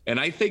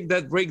I think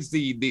that brings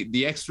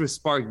the extra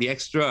spark, the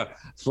extra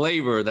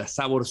flavor, the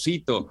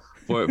saborcito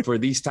for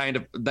this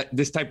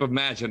type of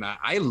match. And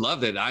I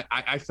loved it.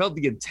 I felt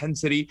the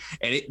intensity,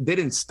 and it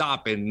didn't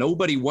stop. And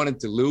nobody wanted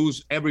to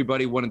lose.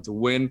 Everybody wanted to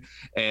win.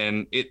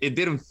 And it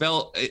didn't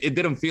feel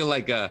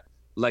like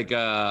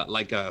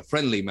a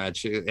friendly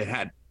match. It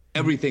had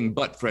everything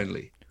but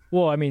friendly.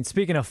 Well, I mean,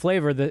 speaking of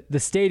flavor, the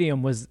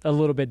stadium was a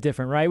little bit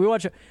different, right? We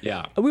watch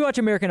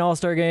American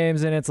All-Star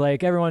games, and it's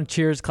like everyone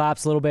cheers,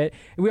 claps a little bit.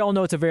 We all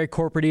know it's a very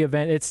corporate-y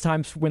event. It's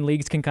times when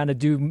leagues can kind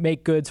of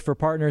make goods for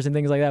partners and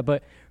things like that.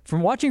 But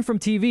from watching from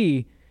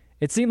TV,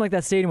 it seemed like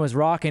that stadium was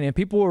rocking, and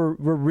people were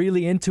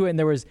really into it. And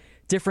there was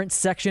different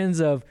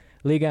sections of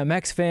Liga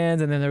MX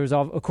fans, and then there was,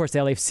 of course, the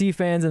LAFC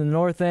fans in the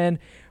north end.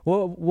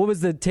 What was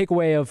the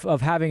takeaway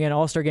of having an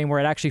All-Star game where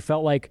it actually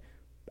felt like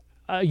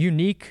a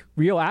unique,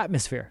 real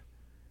atmosphere?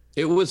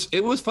 It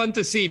was fun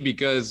to see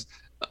because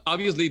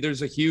obviously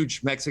there's a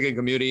huge Mexican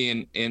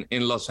community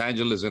in Los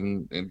Angeles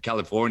and in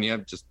California,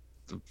 just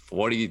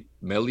 40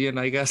 million,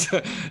 I guess,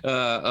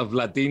 of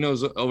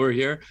Latinos over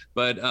here.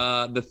 But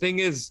the thing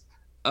is,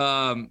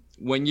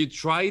 when you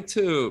try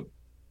to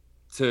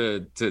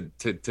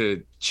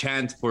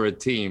chant for a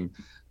team,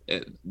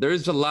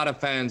 there's a lot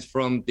of fans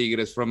from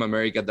Tigres, from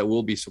America, that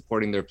will be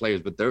supporting their players,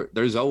 but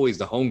there's always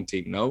the home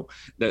team, no?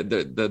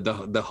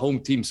 The home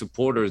team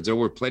supporters. There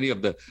were plenty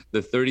of the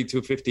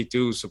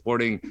 32-52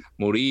 supporting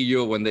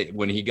Murillo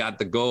when he got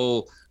the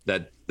goal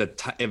that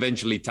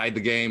eventually tied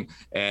the game,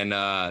 and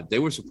they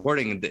were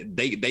supporting.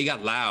 They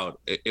got loud.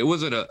 It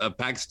wasn't a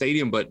packed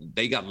stadium, but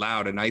they got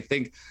loud, and I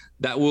think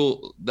that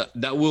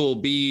will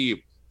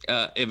be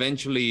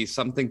eventually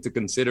something to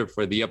consider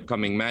for the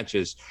upcoming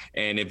matches.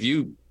 And if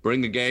you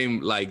bring a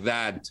game like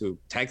that to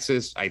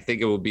Texas, I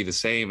think it will be the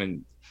same.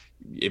 And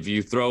if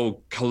you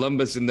throw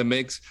Columbus in the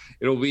mix,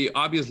 it'll be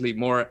obviously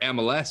more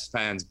MLS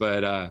fans,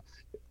 but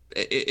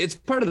it's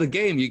part of the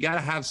game. You got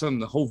to have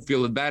some home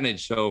field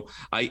advantage. So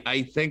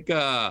I think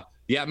the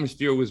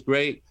atmosphere was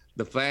great.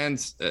 The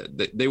fans,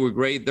 they were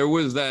great. There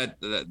was that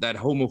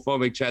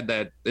homophobic chat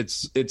that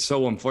it's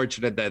so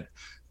unfortunate that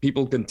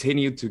people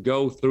continue to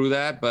go through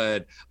that.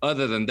 But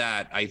other than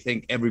that, I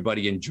think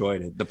everybody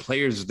enjoyed it. The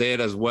players did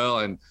as well,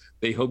 and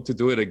they hope to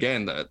do it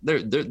again.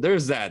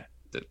 There's that.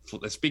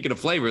 Speaking of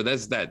flavor,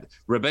 that's that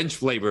revenge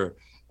flavor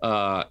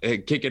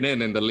kicking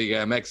in the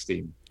Liga MX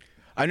team.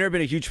 I've never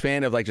been a huge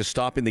fan of just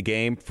stopping the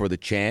game for the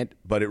chant,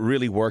 but it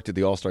really worked at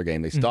the All-Star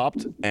game. They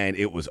stopped, and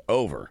it was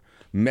over.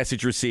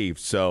 Message received.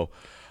 So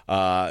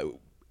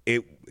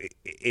it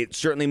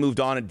certainly moved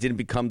on. It didn't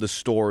become the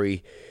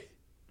story.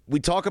 We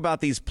talk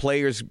about these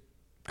players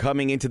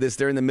coming into this.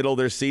 They're in the middle of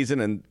their season,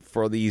 and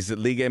for these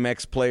Liga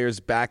MX players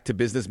back to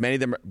business, many of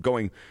them are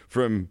going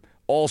from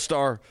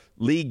All-Star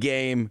League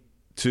game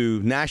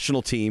to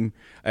national team,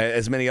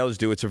 as many others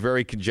do. It's a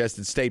very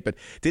congested state. But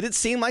did it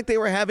seem like they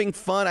were having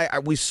fun?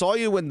 We saw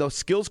you in the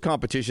skills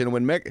competition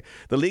when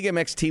the Liga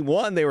MX team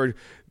won. They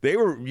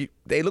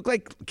looked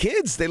like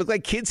kids. They looked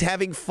like kids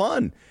having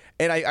fun.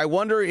 And I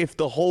wonder if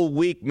the whole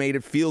week made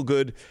it feel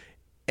good.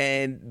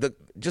 And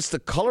just the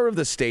color of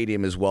the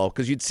stadium as well,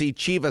 because you'd see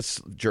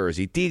Chivas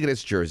jersey,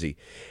 Tigres jersey.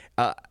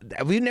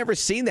 We've never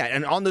seen that.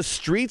 And on the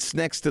streets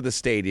next to the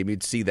stadium,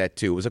 you'd see that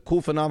too. It was a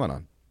cool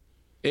phenomenon.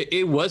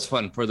 It was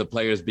fun for the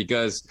players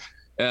because,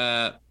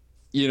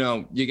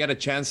 you got a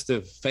chance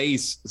to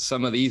face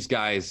some of these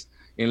guys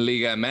in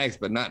Liga MX,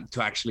 but not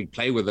to actually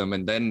play with them.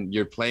 And then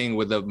you're playing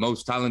with the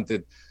most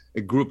talented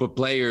group of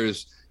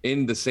players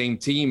in the same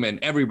team, and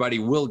everybody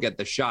will get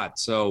the shot.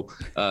 So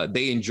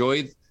they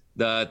enjoyed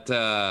that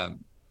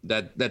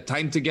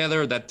time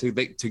together,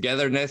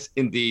 togetherness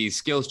in the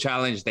skills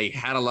challenge. They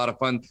had a lot of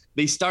fun.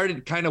 They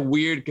started kind of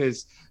weird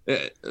because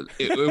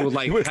it was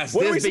like, has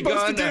this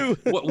begun?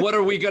 What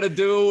are we gonna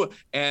do?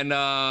 And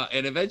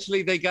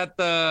eventually they got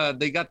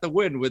the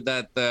win with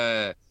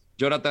that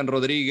Jonathan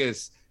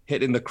Rodriguez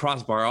hitting the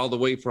crossbar all the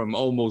way from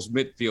almost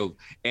midfield,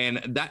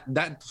 and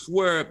that's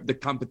where the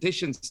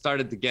competition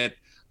started to get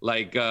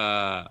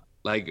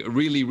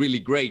really, really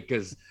great,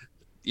 because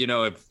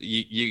if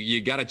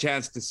you got a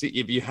chance to see,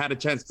 if you had a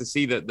chance to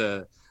see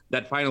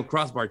that final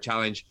crossbar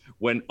challenge,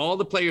 when all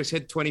the players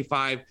hit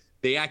 25,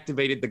 they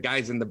activated the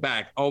guys in the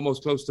back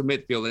almost close to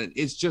midfield, and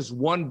it's just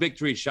one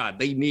victory shot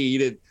they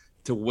needed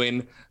to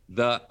win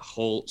the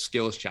whole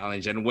skills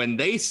challenge. And when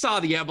they saw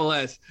the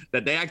MLS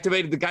that they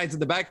activated the guys in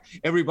the back,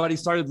 everybody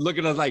started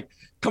looking at us like,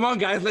 come on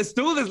guys, let's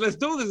do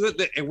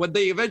this. And when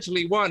they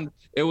eventually won,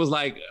 it was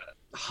like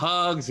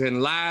hugs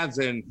and laughs,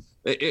 and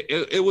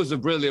it was a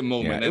brilliant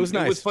moment. Yeah, it was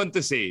nice. It was fun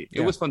to see.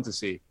 Yeah. It was fun to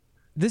see.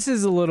 This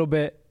is a little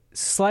bit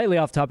slightly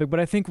off topic, but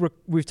I think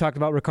we've talked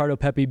about Ricardo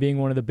Pepi being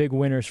one of the big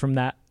winners from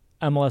that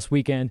MLS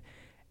weekend,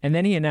 and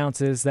then he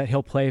announces that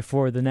he'll play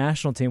for the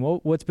national team.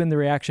 What's been the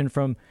reaction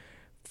from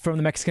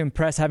the Mexican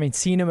press, having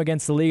seen him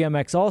against the Liga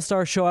MX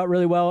All-Star show out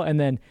really well and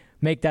then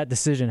make that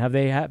decision? Have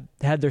they had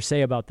their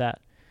say about that?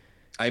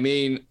 I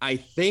mean, I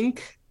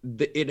think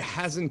it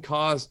hasn't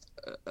caused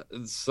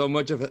so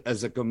much of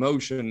as a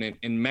commotion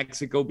in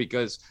Mexico,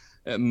 because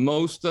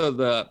most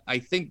of I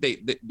think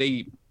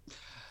they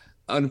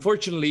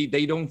unfortunately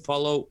they don't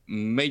follow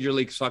Major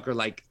League Soccer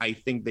like I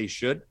think they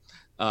should,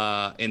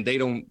 and they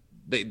don't.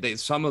 They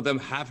some of them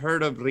have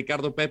heard of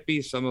Ricardo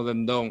Pepi, some of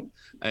them don't.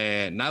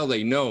 Now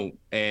they know,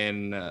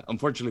 and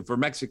unfortunately for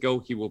Mexico,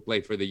 he will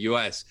play for the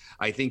U.S.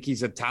 I think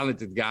he's a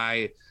talented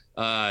guy,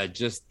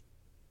 just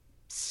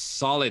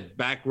solid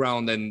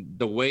background, and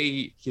the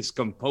way his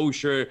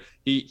composure,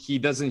 he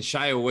doesn't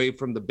shy away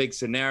from the big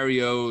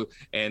scenario,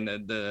 and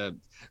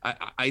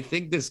I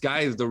think this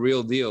guy is the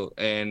real deal.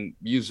 And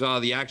you saw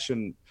the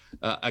action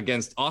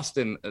against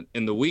Austin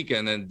in the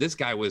weekend, and this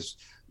guy was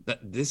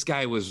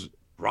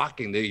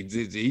rocking.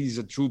 He's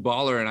a true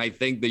baller, and I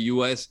think the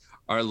U.S.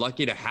 are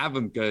lucky to have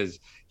him because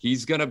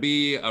he's gonna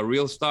be a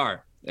real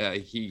star.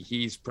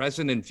 He's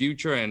present in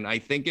future, and I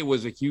think it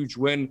was a huge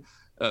win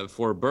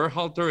for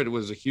Berhalter. It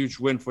was a huge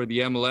win for the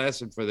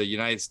MLS and for the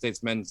United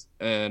States men's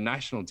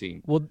national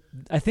team. Well,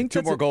 I think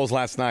two more goals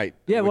last night.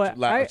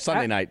 Yeah,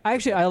 Sunday night.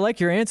 I like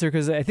your answer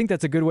because I think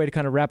that's a good way to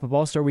kind of wrap up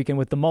All-Star Weekend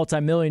with the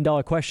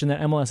multi-million-dollar question that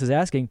MLS is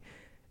asking: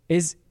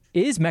 Is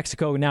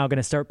Mexico now going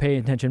to start paying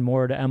attention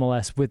more to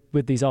MLS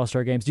with these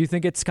All-Star games? Do you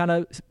think it's kind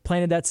of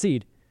planted that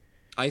seed?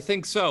 I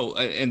think so,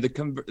 and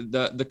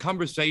the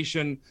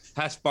conversation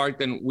has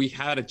sparked, and we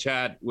had a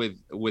chat with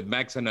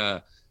Max and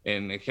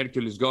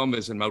Herculez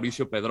Gomez and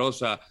Mauricio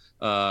Pedrosa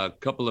a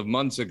couple of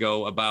months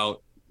ago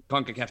about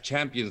CONCACAF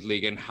Champions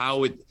League and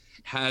how it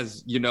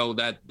has,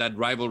 that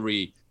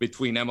rivalry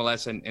between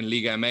MLS and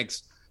Liga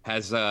MX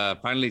has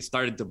finally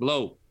started to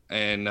blow.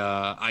 And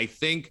I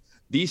think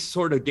these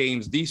sort of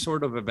games, these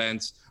sort of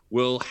events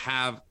will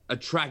have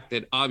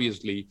attracted,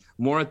 obviously,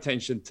 more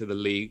attention to the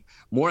league,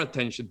 more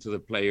attention to the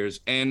players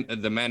and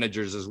the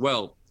managers as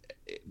well.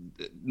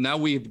 Now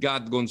we've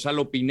got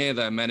Gonzalo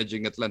Pineda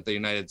managing Atlanta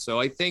United. So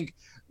I think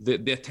the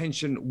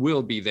attention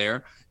will be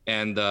there.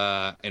 And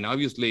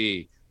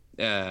obviously,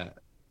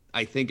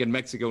 I think in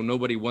Mexico,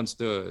 nobody wants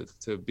to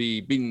be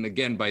beaten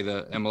again by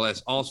the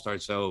MLS All-Star.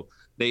 So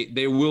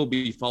they will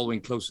be following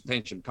close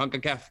attention.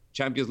 CONCACAF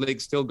Champions League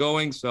still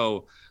going.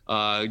 So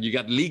you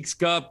got Leagues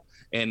Cup.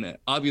 And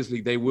obviously,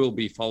 they will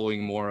be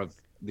following more of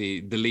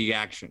the league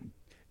action.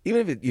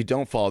 Even if you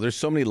don't follow, there's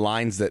so many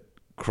lines that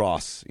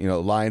cross,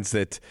 lines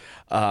that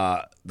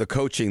the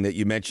coaching that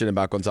you mentioned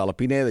about Gonzalo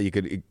Pineda, you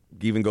could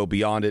even go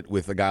beyond it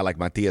with a guy like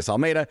Matias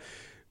Almeida.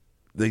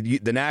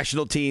 The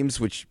national teams,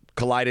 which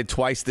collided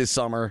twice this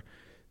summer,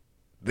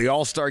 the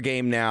All-Star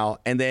game now,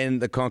 and then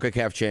the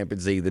CONCACAF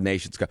Champions League, the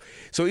Nations Cup.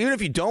 So even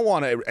if you don't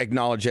want to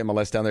acknowledge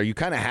MLS down there, you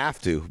kind of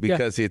have to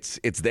because it's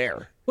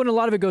there. Well, a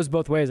lot of it goes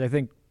both ways. I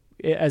think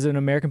as an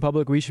American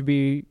public, we should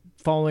be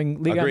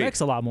following Liga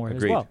MX a lot more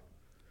as well.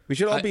 We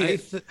should all be.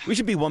 We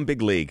should be one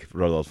big league,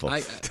 Rodolfo.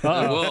 I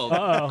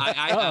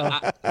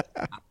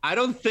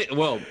don't think.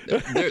 Well,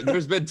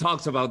 there's been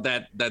talks about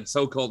that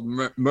so-called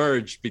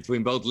merge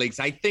between both leagues.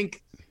 I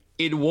think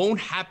it won't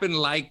happen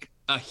like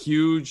a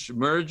huge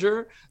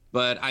merger,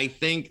 but I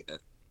think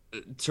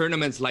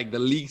tournaments like the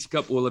Leagues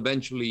Cup will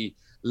eventually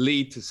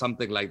lead to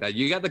something like that.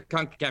 You got the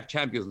CONCACAF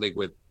Champions League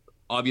with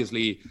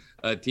obviously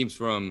teams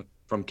from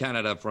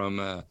Canada,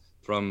 from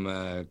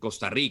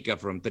Costa Rica,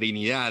 from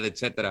Trinidad,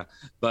 etc.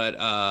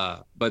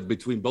 But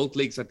between both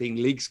leagues, I think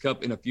Leagues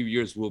Cup in a few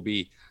years will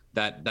be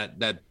that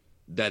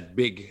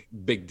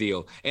big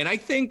deal. And I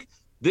think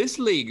this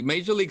league,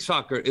 Major League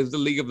Soccer, is the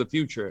league of the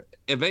future.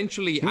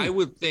 Eventually, I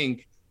would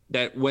think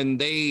that when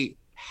they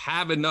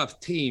have enough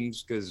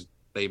teams, because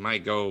they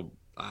might go,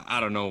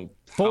 I don't know,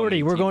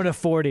 40. We're going to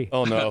 40.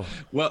 Oh no.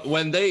 Well,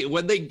 when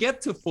they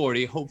get to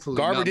 40, hopefully.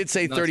 Garber did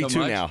say 32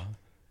 so now.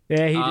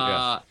 Yeah, he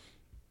did.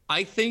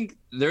 I think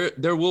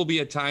there will be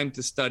a time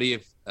to study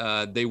if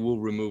they will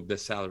remove the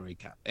salary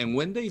cap. And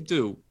when they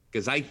do,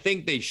 because I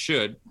think they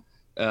should,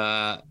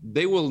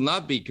 they will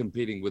not be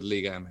competing with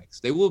Liga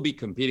MX. They will be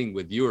competing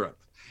with Europe.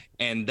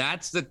 And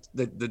that's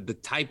the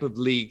type of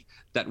league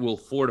that will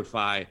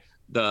fortify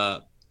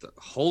the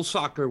whole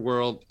soccer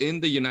world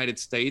in the United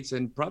States.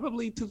 And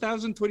probably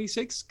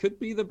 2026 could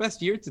be the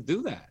best year to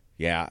do that.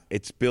 Yeah,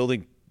 it's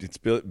building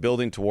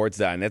towards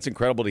that. And that's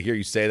incredible to hear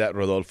you say that,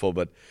 Rodolfo.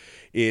 But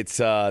it's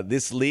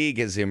this league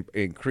has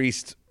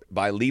increased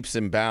by leaps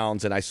and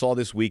bounds, and I saw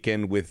this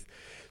weekend with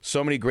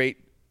so many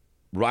great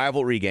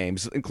rivalry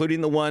games,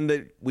 including the one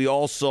that we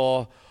all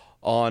saw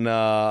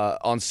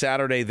on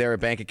Saturday there at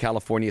Bank of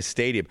California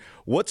Stadium.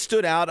 What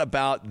stood out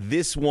about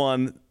this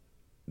one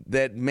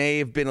that may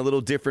have been a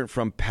little different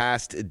from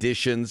past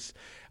editions?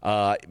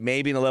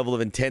 Maybe in a level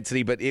of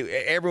intensity, but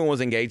everyone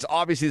was engaged.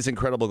 Obviously, this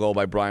incredible goal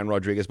by Brian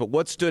Rodriguez. But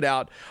what stood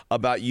out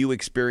about you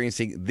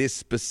experiencing this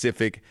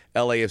specific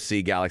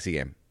LAFC Galaxy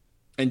game?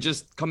 And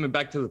just coming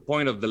back to the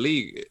point of the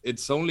league,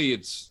 it's only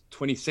its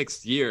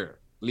 26th year.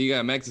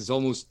 Liga MX is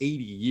almost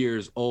 80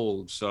 years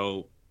old,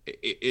 so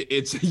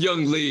it's a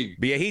young league.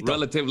 Viejito.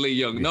 Relatively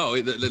young.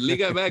 No, the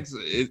Liga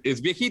MX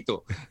is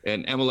viejito,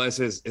 and MLS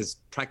is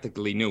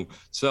practically new.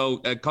 So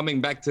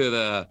coming back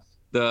to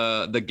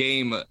the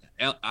game,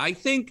 I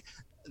think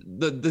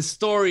the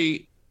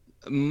story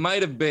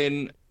might have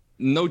been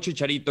no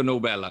Chicharito, no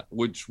Vela,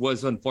 which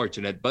was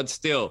unfortunate. But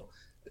still,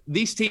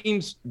 these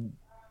teams,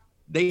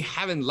 they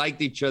haven't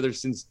liked each other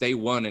since day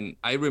one. And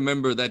I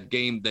remember that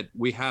game that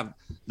we have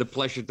the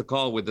pleasure to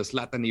call with the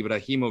Zlatan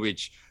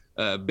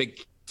Ibrahimovic big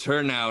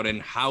turnout,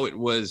 and how it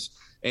was.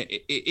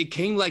 It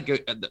came like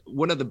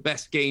one of the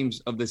best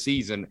games of the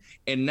season.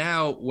 And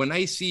now when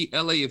I see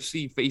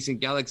LAFC facing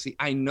Galaxy,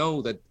 I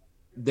know that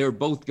they're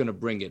both going to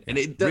bring it. And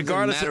it doesn't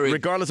matter.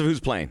 Regardless of who's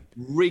playing.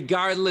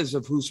 Regardless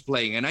of who's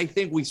playing. And I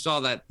think we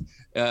saw that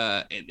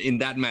in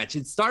that match.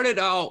 It started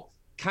out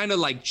kind of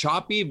like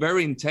choppy,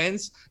 very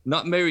intense,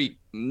 not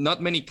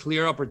many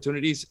clear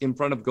opportunities in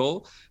front of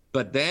goal.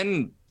 But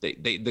then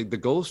the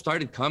goals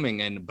started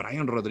coming, and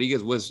Brian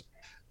Rodriguez was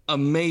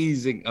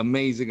amazing.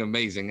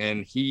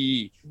 And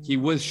he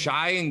was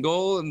shy in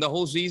goal in the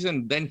whole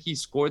season. Then he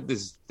scored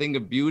this thing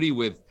of beauty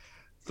with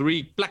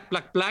 3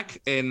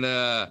 black. And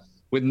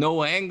with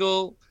no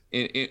angle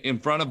in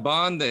front of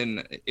Bond,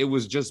 and it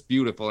was just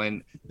beautiful.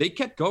 And they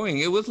kept going.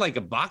 It was like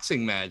a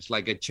boxing match,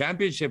 like a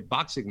championship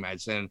boxing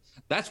match. And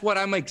that's what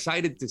I'm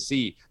excited to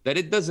see, that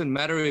it doesn't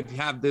matter if you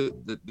have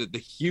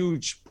the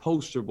huge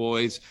poster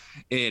boys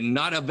and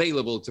not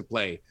available to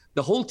play.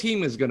 The whole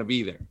team is going to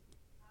be there.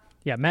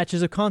 Yeah,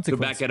 matches of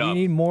consequence. To back it up.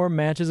 We need more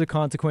matches of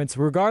consequence,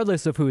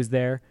 regardless of who's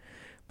there.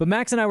 But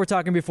Max and I were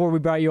talking before we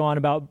brought you on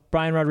about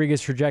Brian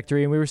Rodriguez's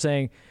trajectory, and we were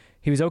saying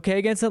he was okay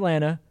against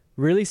Atlanta,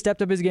 really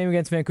stepped up his game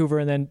against Vancouver,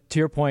 and then, to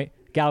your point,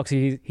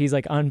 Galaxy, he's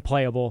like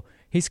unplayable.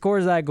 He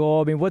scores that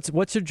goal. I mean,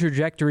 what's your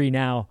trajectory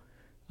now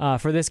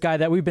for this guy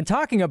that we've been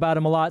talking about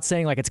him a lot,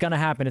 saying like it's going to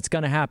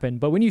happen.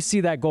 But when you see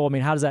that goal, I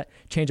mean, how does that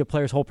change a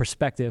player's whole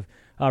perspective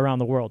around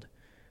the world?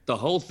 The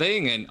whole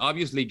thing, and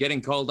obviously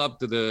getting called up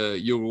to the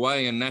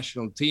Uruguayan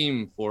national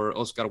team for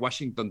Oscar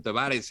Washington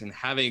Tavares, and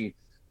having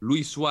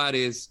Luis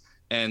Suarez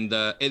and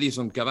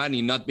Edison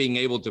Cavani not being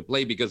able to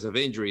play because of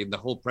injury, and the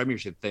whole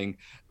Premiership thing,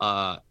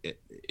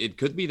 it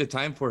could be the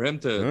time for him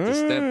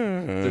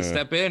to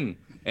step in,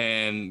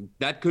 and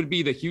that could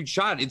be the huge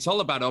shot. It's all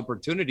about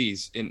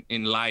opportunities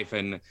in life,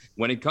 and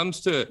when it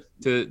comes to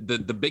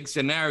the big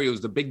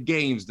scenarios, the big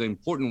games, the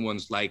important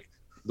ones, like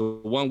the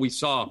one we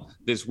saw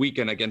this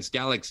weekend against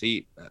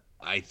Galaxy,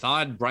 I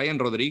thought Brian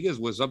Rodriguez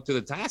was up to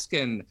the task,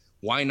 and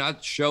why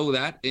not show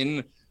that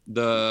in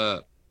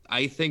the,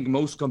 I think,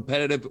 most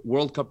competitive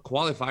World Cup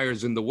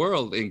qualifiers in the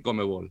world in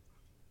CONMEBOL.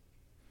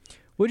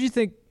 What do you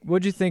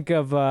think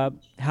of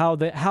how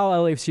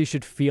LAFC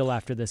should feel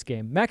after this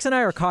game? Max and I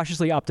are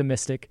cautiously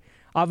optimistic.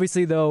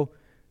 Obviously, though,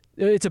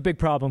 it's a big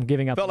problem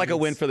giving up. Felt like a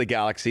win for the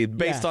Galaxy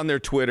based on their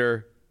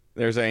Twitter.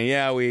 They're saying,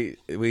 yeah, we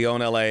own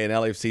LA, and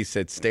LAFC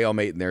said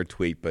stalemate in their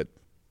tweet. But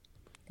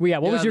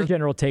what was your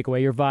general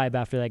takeaway, your vibe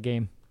after that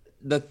game?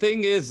 The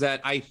thing is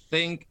that I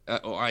think,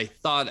 or I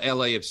thought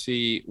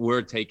LAFC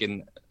were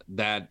taking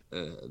that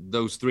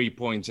those 3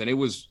 points, and it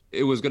was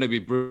going to be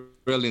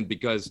brilliant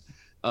because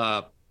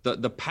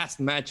the past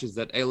matches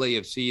that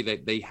LAFC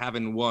that they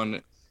haven't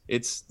won,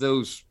 it's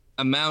those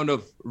amount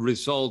of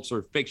results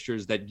or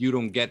fixtures that you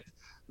don't get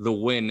the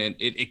win, and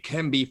it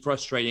can be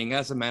frustrating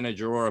as a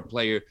manager or a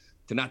player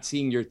to not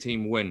seeing your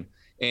team win,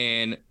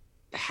 and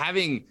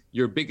having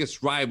your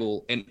biggest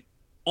rival and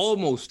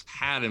almost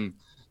had him,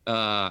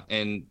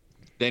 and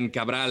then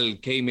Cabral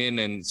came in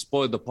and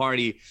spoiled the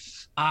party.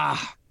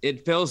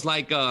 It feels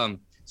like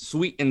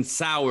sweet and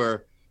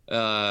sour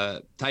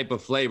type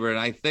of flavor, and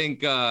I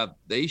think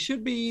they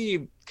should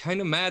be kind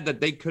of mad that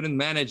they couldn't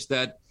manage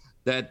that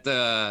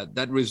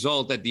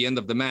result at the end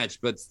of the match.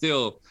 But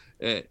still,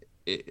 they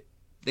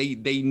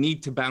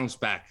need to bounce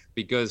back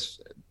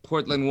because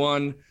Portland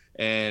won,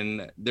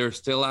 and they're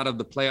still out of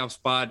the playoff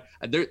spot.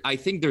 I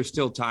think there's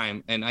still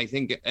time, and I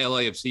think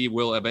LAFC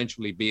will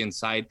eventually be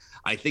inside.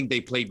 I think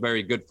they played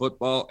very good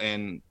football,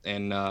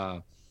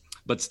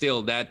 but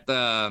still that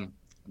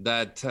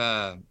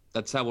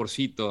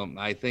saborcito,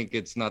 I think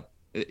it's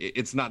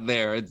not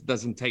there. It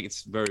doesn't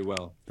taste very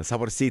well. The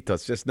saborcito,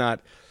 it's just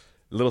not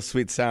a little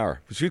sweet sour,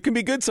 which can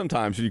be good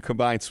sometimes when you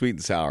combine sweet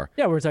and sour.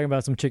 Yeah, we're talking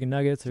about some chicken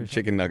nuggets or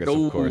chicken nuggets,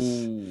 of course.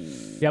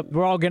 Yep,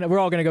 we're all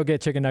gonna go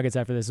get chicken nuggets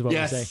after this. Is what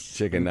we say.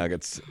 Chicken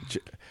nuggets.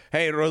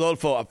 Hey,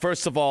 Rodolfo.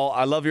 First of all,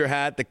 I love your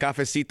hat. The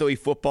cafecito y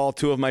football,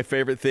 two of my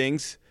favorite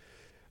things.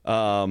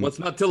 What's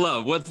not to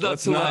love? What's not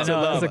to love?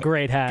 That's a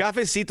great hat.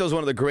 Cafecito is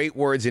one of the great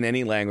words in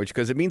any language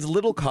because it means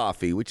little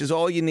coffee, which is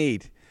all you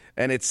need,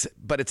 and it's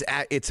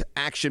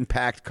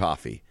action-packed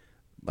coffee,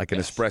 like an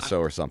espresso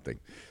or something.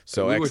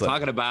 So we excellent. were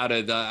talking about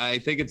it. I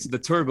think it's the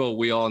turbo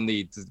we all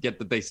need to get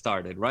the day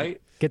started,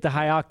 right? Get the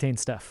high octane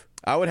stuff.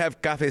 I would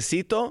have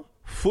cafecito,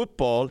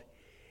 football,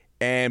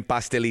 and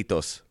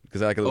pastelitos.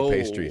 Because I like a little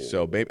pastry.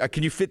 So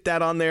can you fit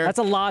that on there? That's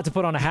a lot to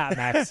put on a hat,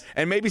 Max.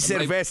 And maybe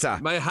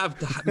cerveza. Might have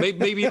to,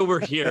 maybe over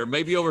here.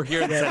 Maybe over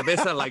here in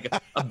cerveza, like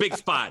a big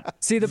spot.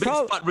 See, the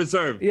spot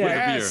reserved.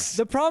 Yeah,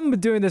 the problem with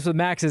doing this with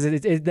Max is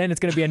then it's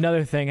going to be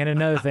another thing and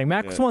another thing.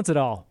 Max wants it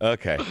all.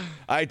 Okay,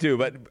 I do.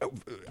 But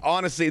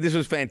honestly, this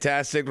was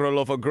fantastic,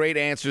 Rodolfo. Great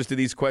answers to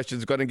these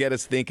questions. Going to get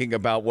us thinking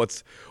about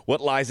what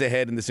lies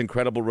ahead in this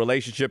incredible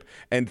relationship.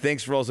 And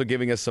thanks for also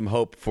giving us some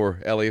hope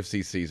for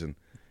LAFC season.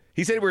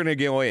 He said we're going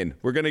to go in.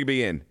 We're going to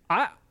be in.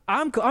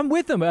 I'm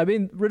with him. I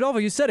mean, Rodolfo,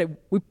 you said it.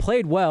 We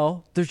played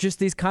well. There's just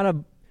these kind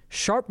of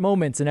sharp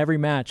moments in every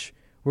match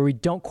where we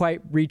don't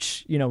quite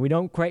reach, we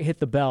don't quite hit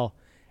the bell.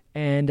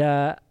 And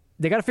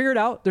they got to figure it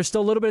out. There's still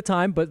a little bit of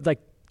time, but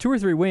like 2 or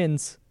 3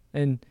 wins,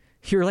 and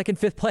you're like in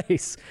 5th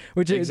place,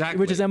 which is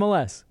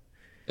MLS.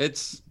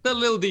 It's the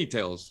little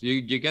details.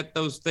 You get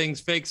those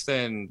things fixed,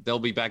 and they'll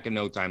be back in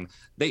no time.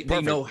 They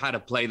know how to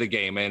play the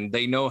game, and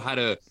they know how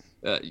to.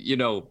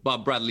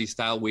 Bob Bradley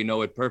style, we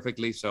know it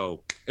perfectly,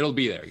 so it'll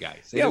be there,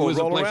 guys. It was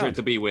a pleasure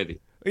to be with you.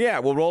 Yeah,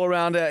 we'll roll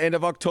around end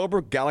of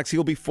October. Galaxy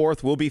will be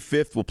 4th. We'll be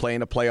 5th. We'll play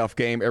in a playoff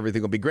game.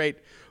 Everything will be great.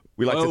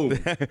 We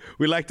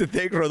like to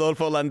thank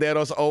Rodolfo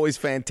Landeros. Always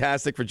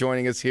fantastic for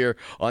joining us here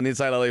on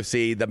Inside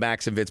LAFC, the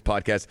Max and Vince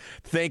podcast.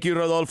 Thank you,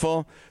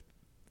 Rodolfo.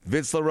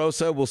 Vince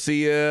LaRosa, we'll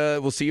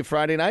see you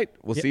Friday night.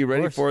 We'll see you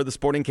ready for the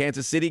Sporting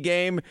Kansas City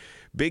game.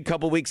 Big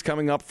couple weeks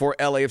coming up for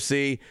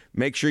LAFC.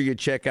 Make sure you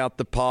check out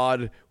the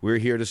pod. We're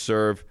here to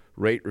serve.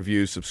 Rate,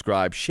 review,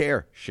 subscribe,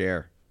 share.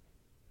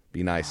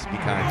 Be nice. Be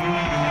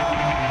kind.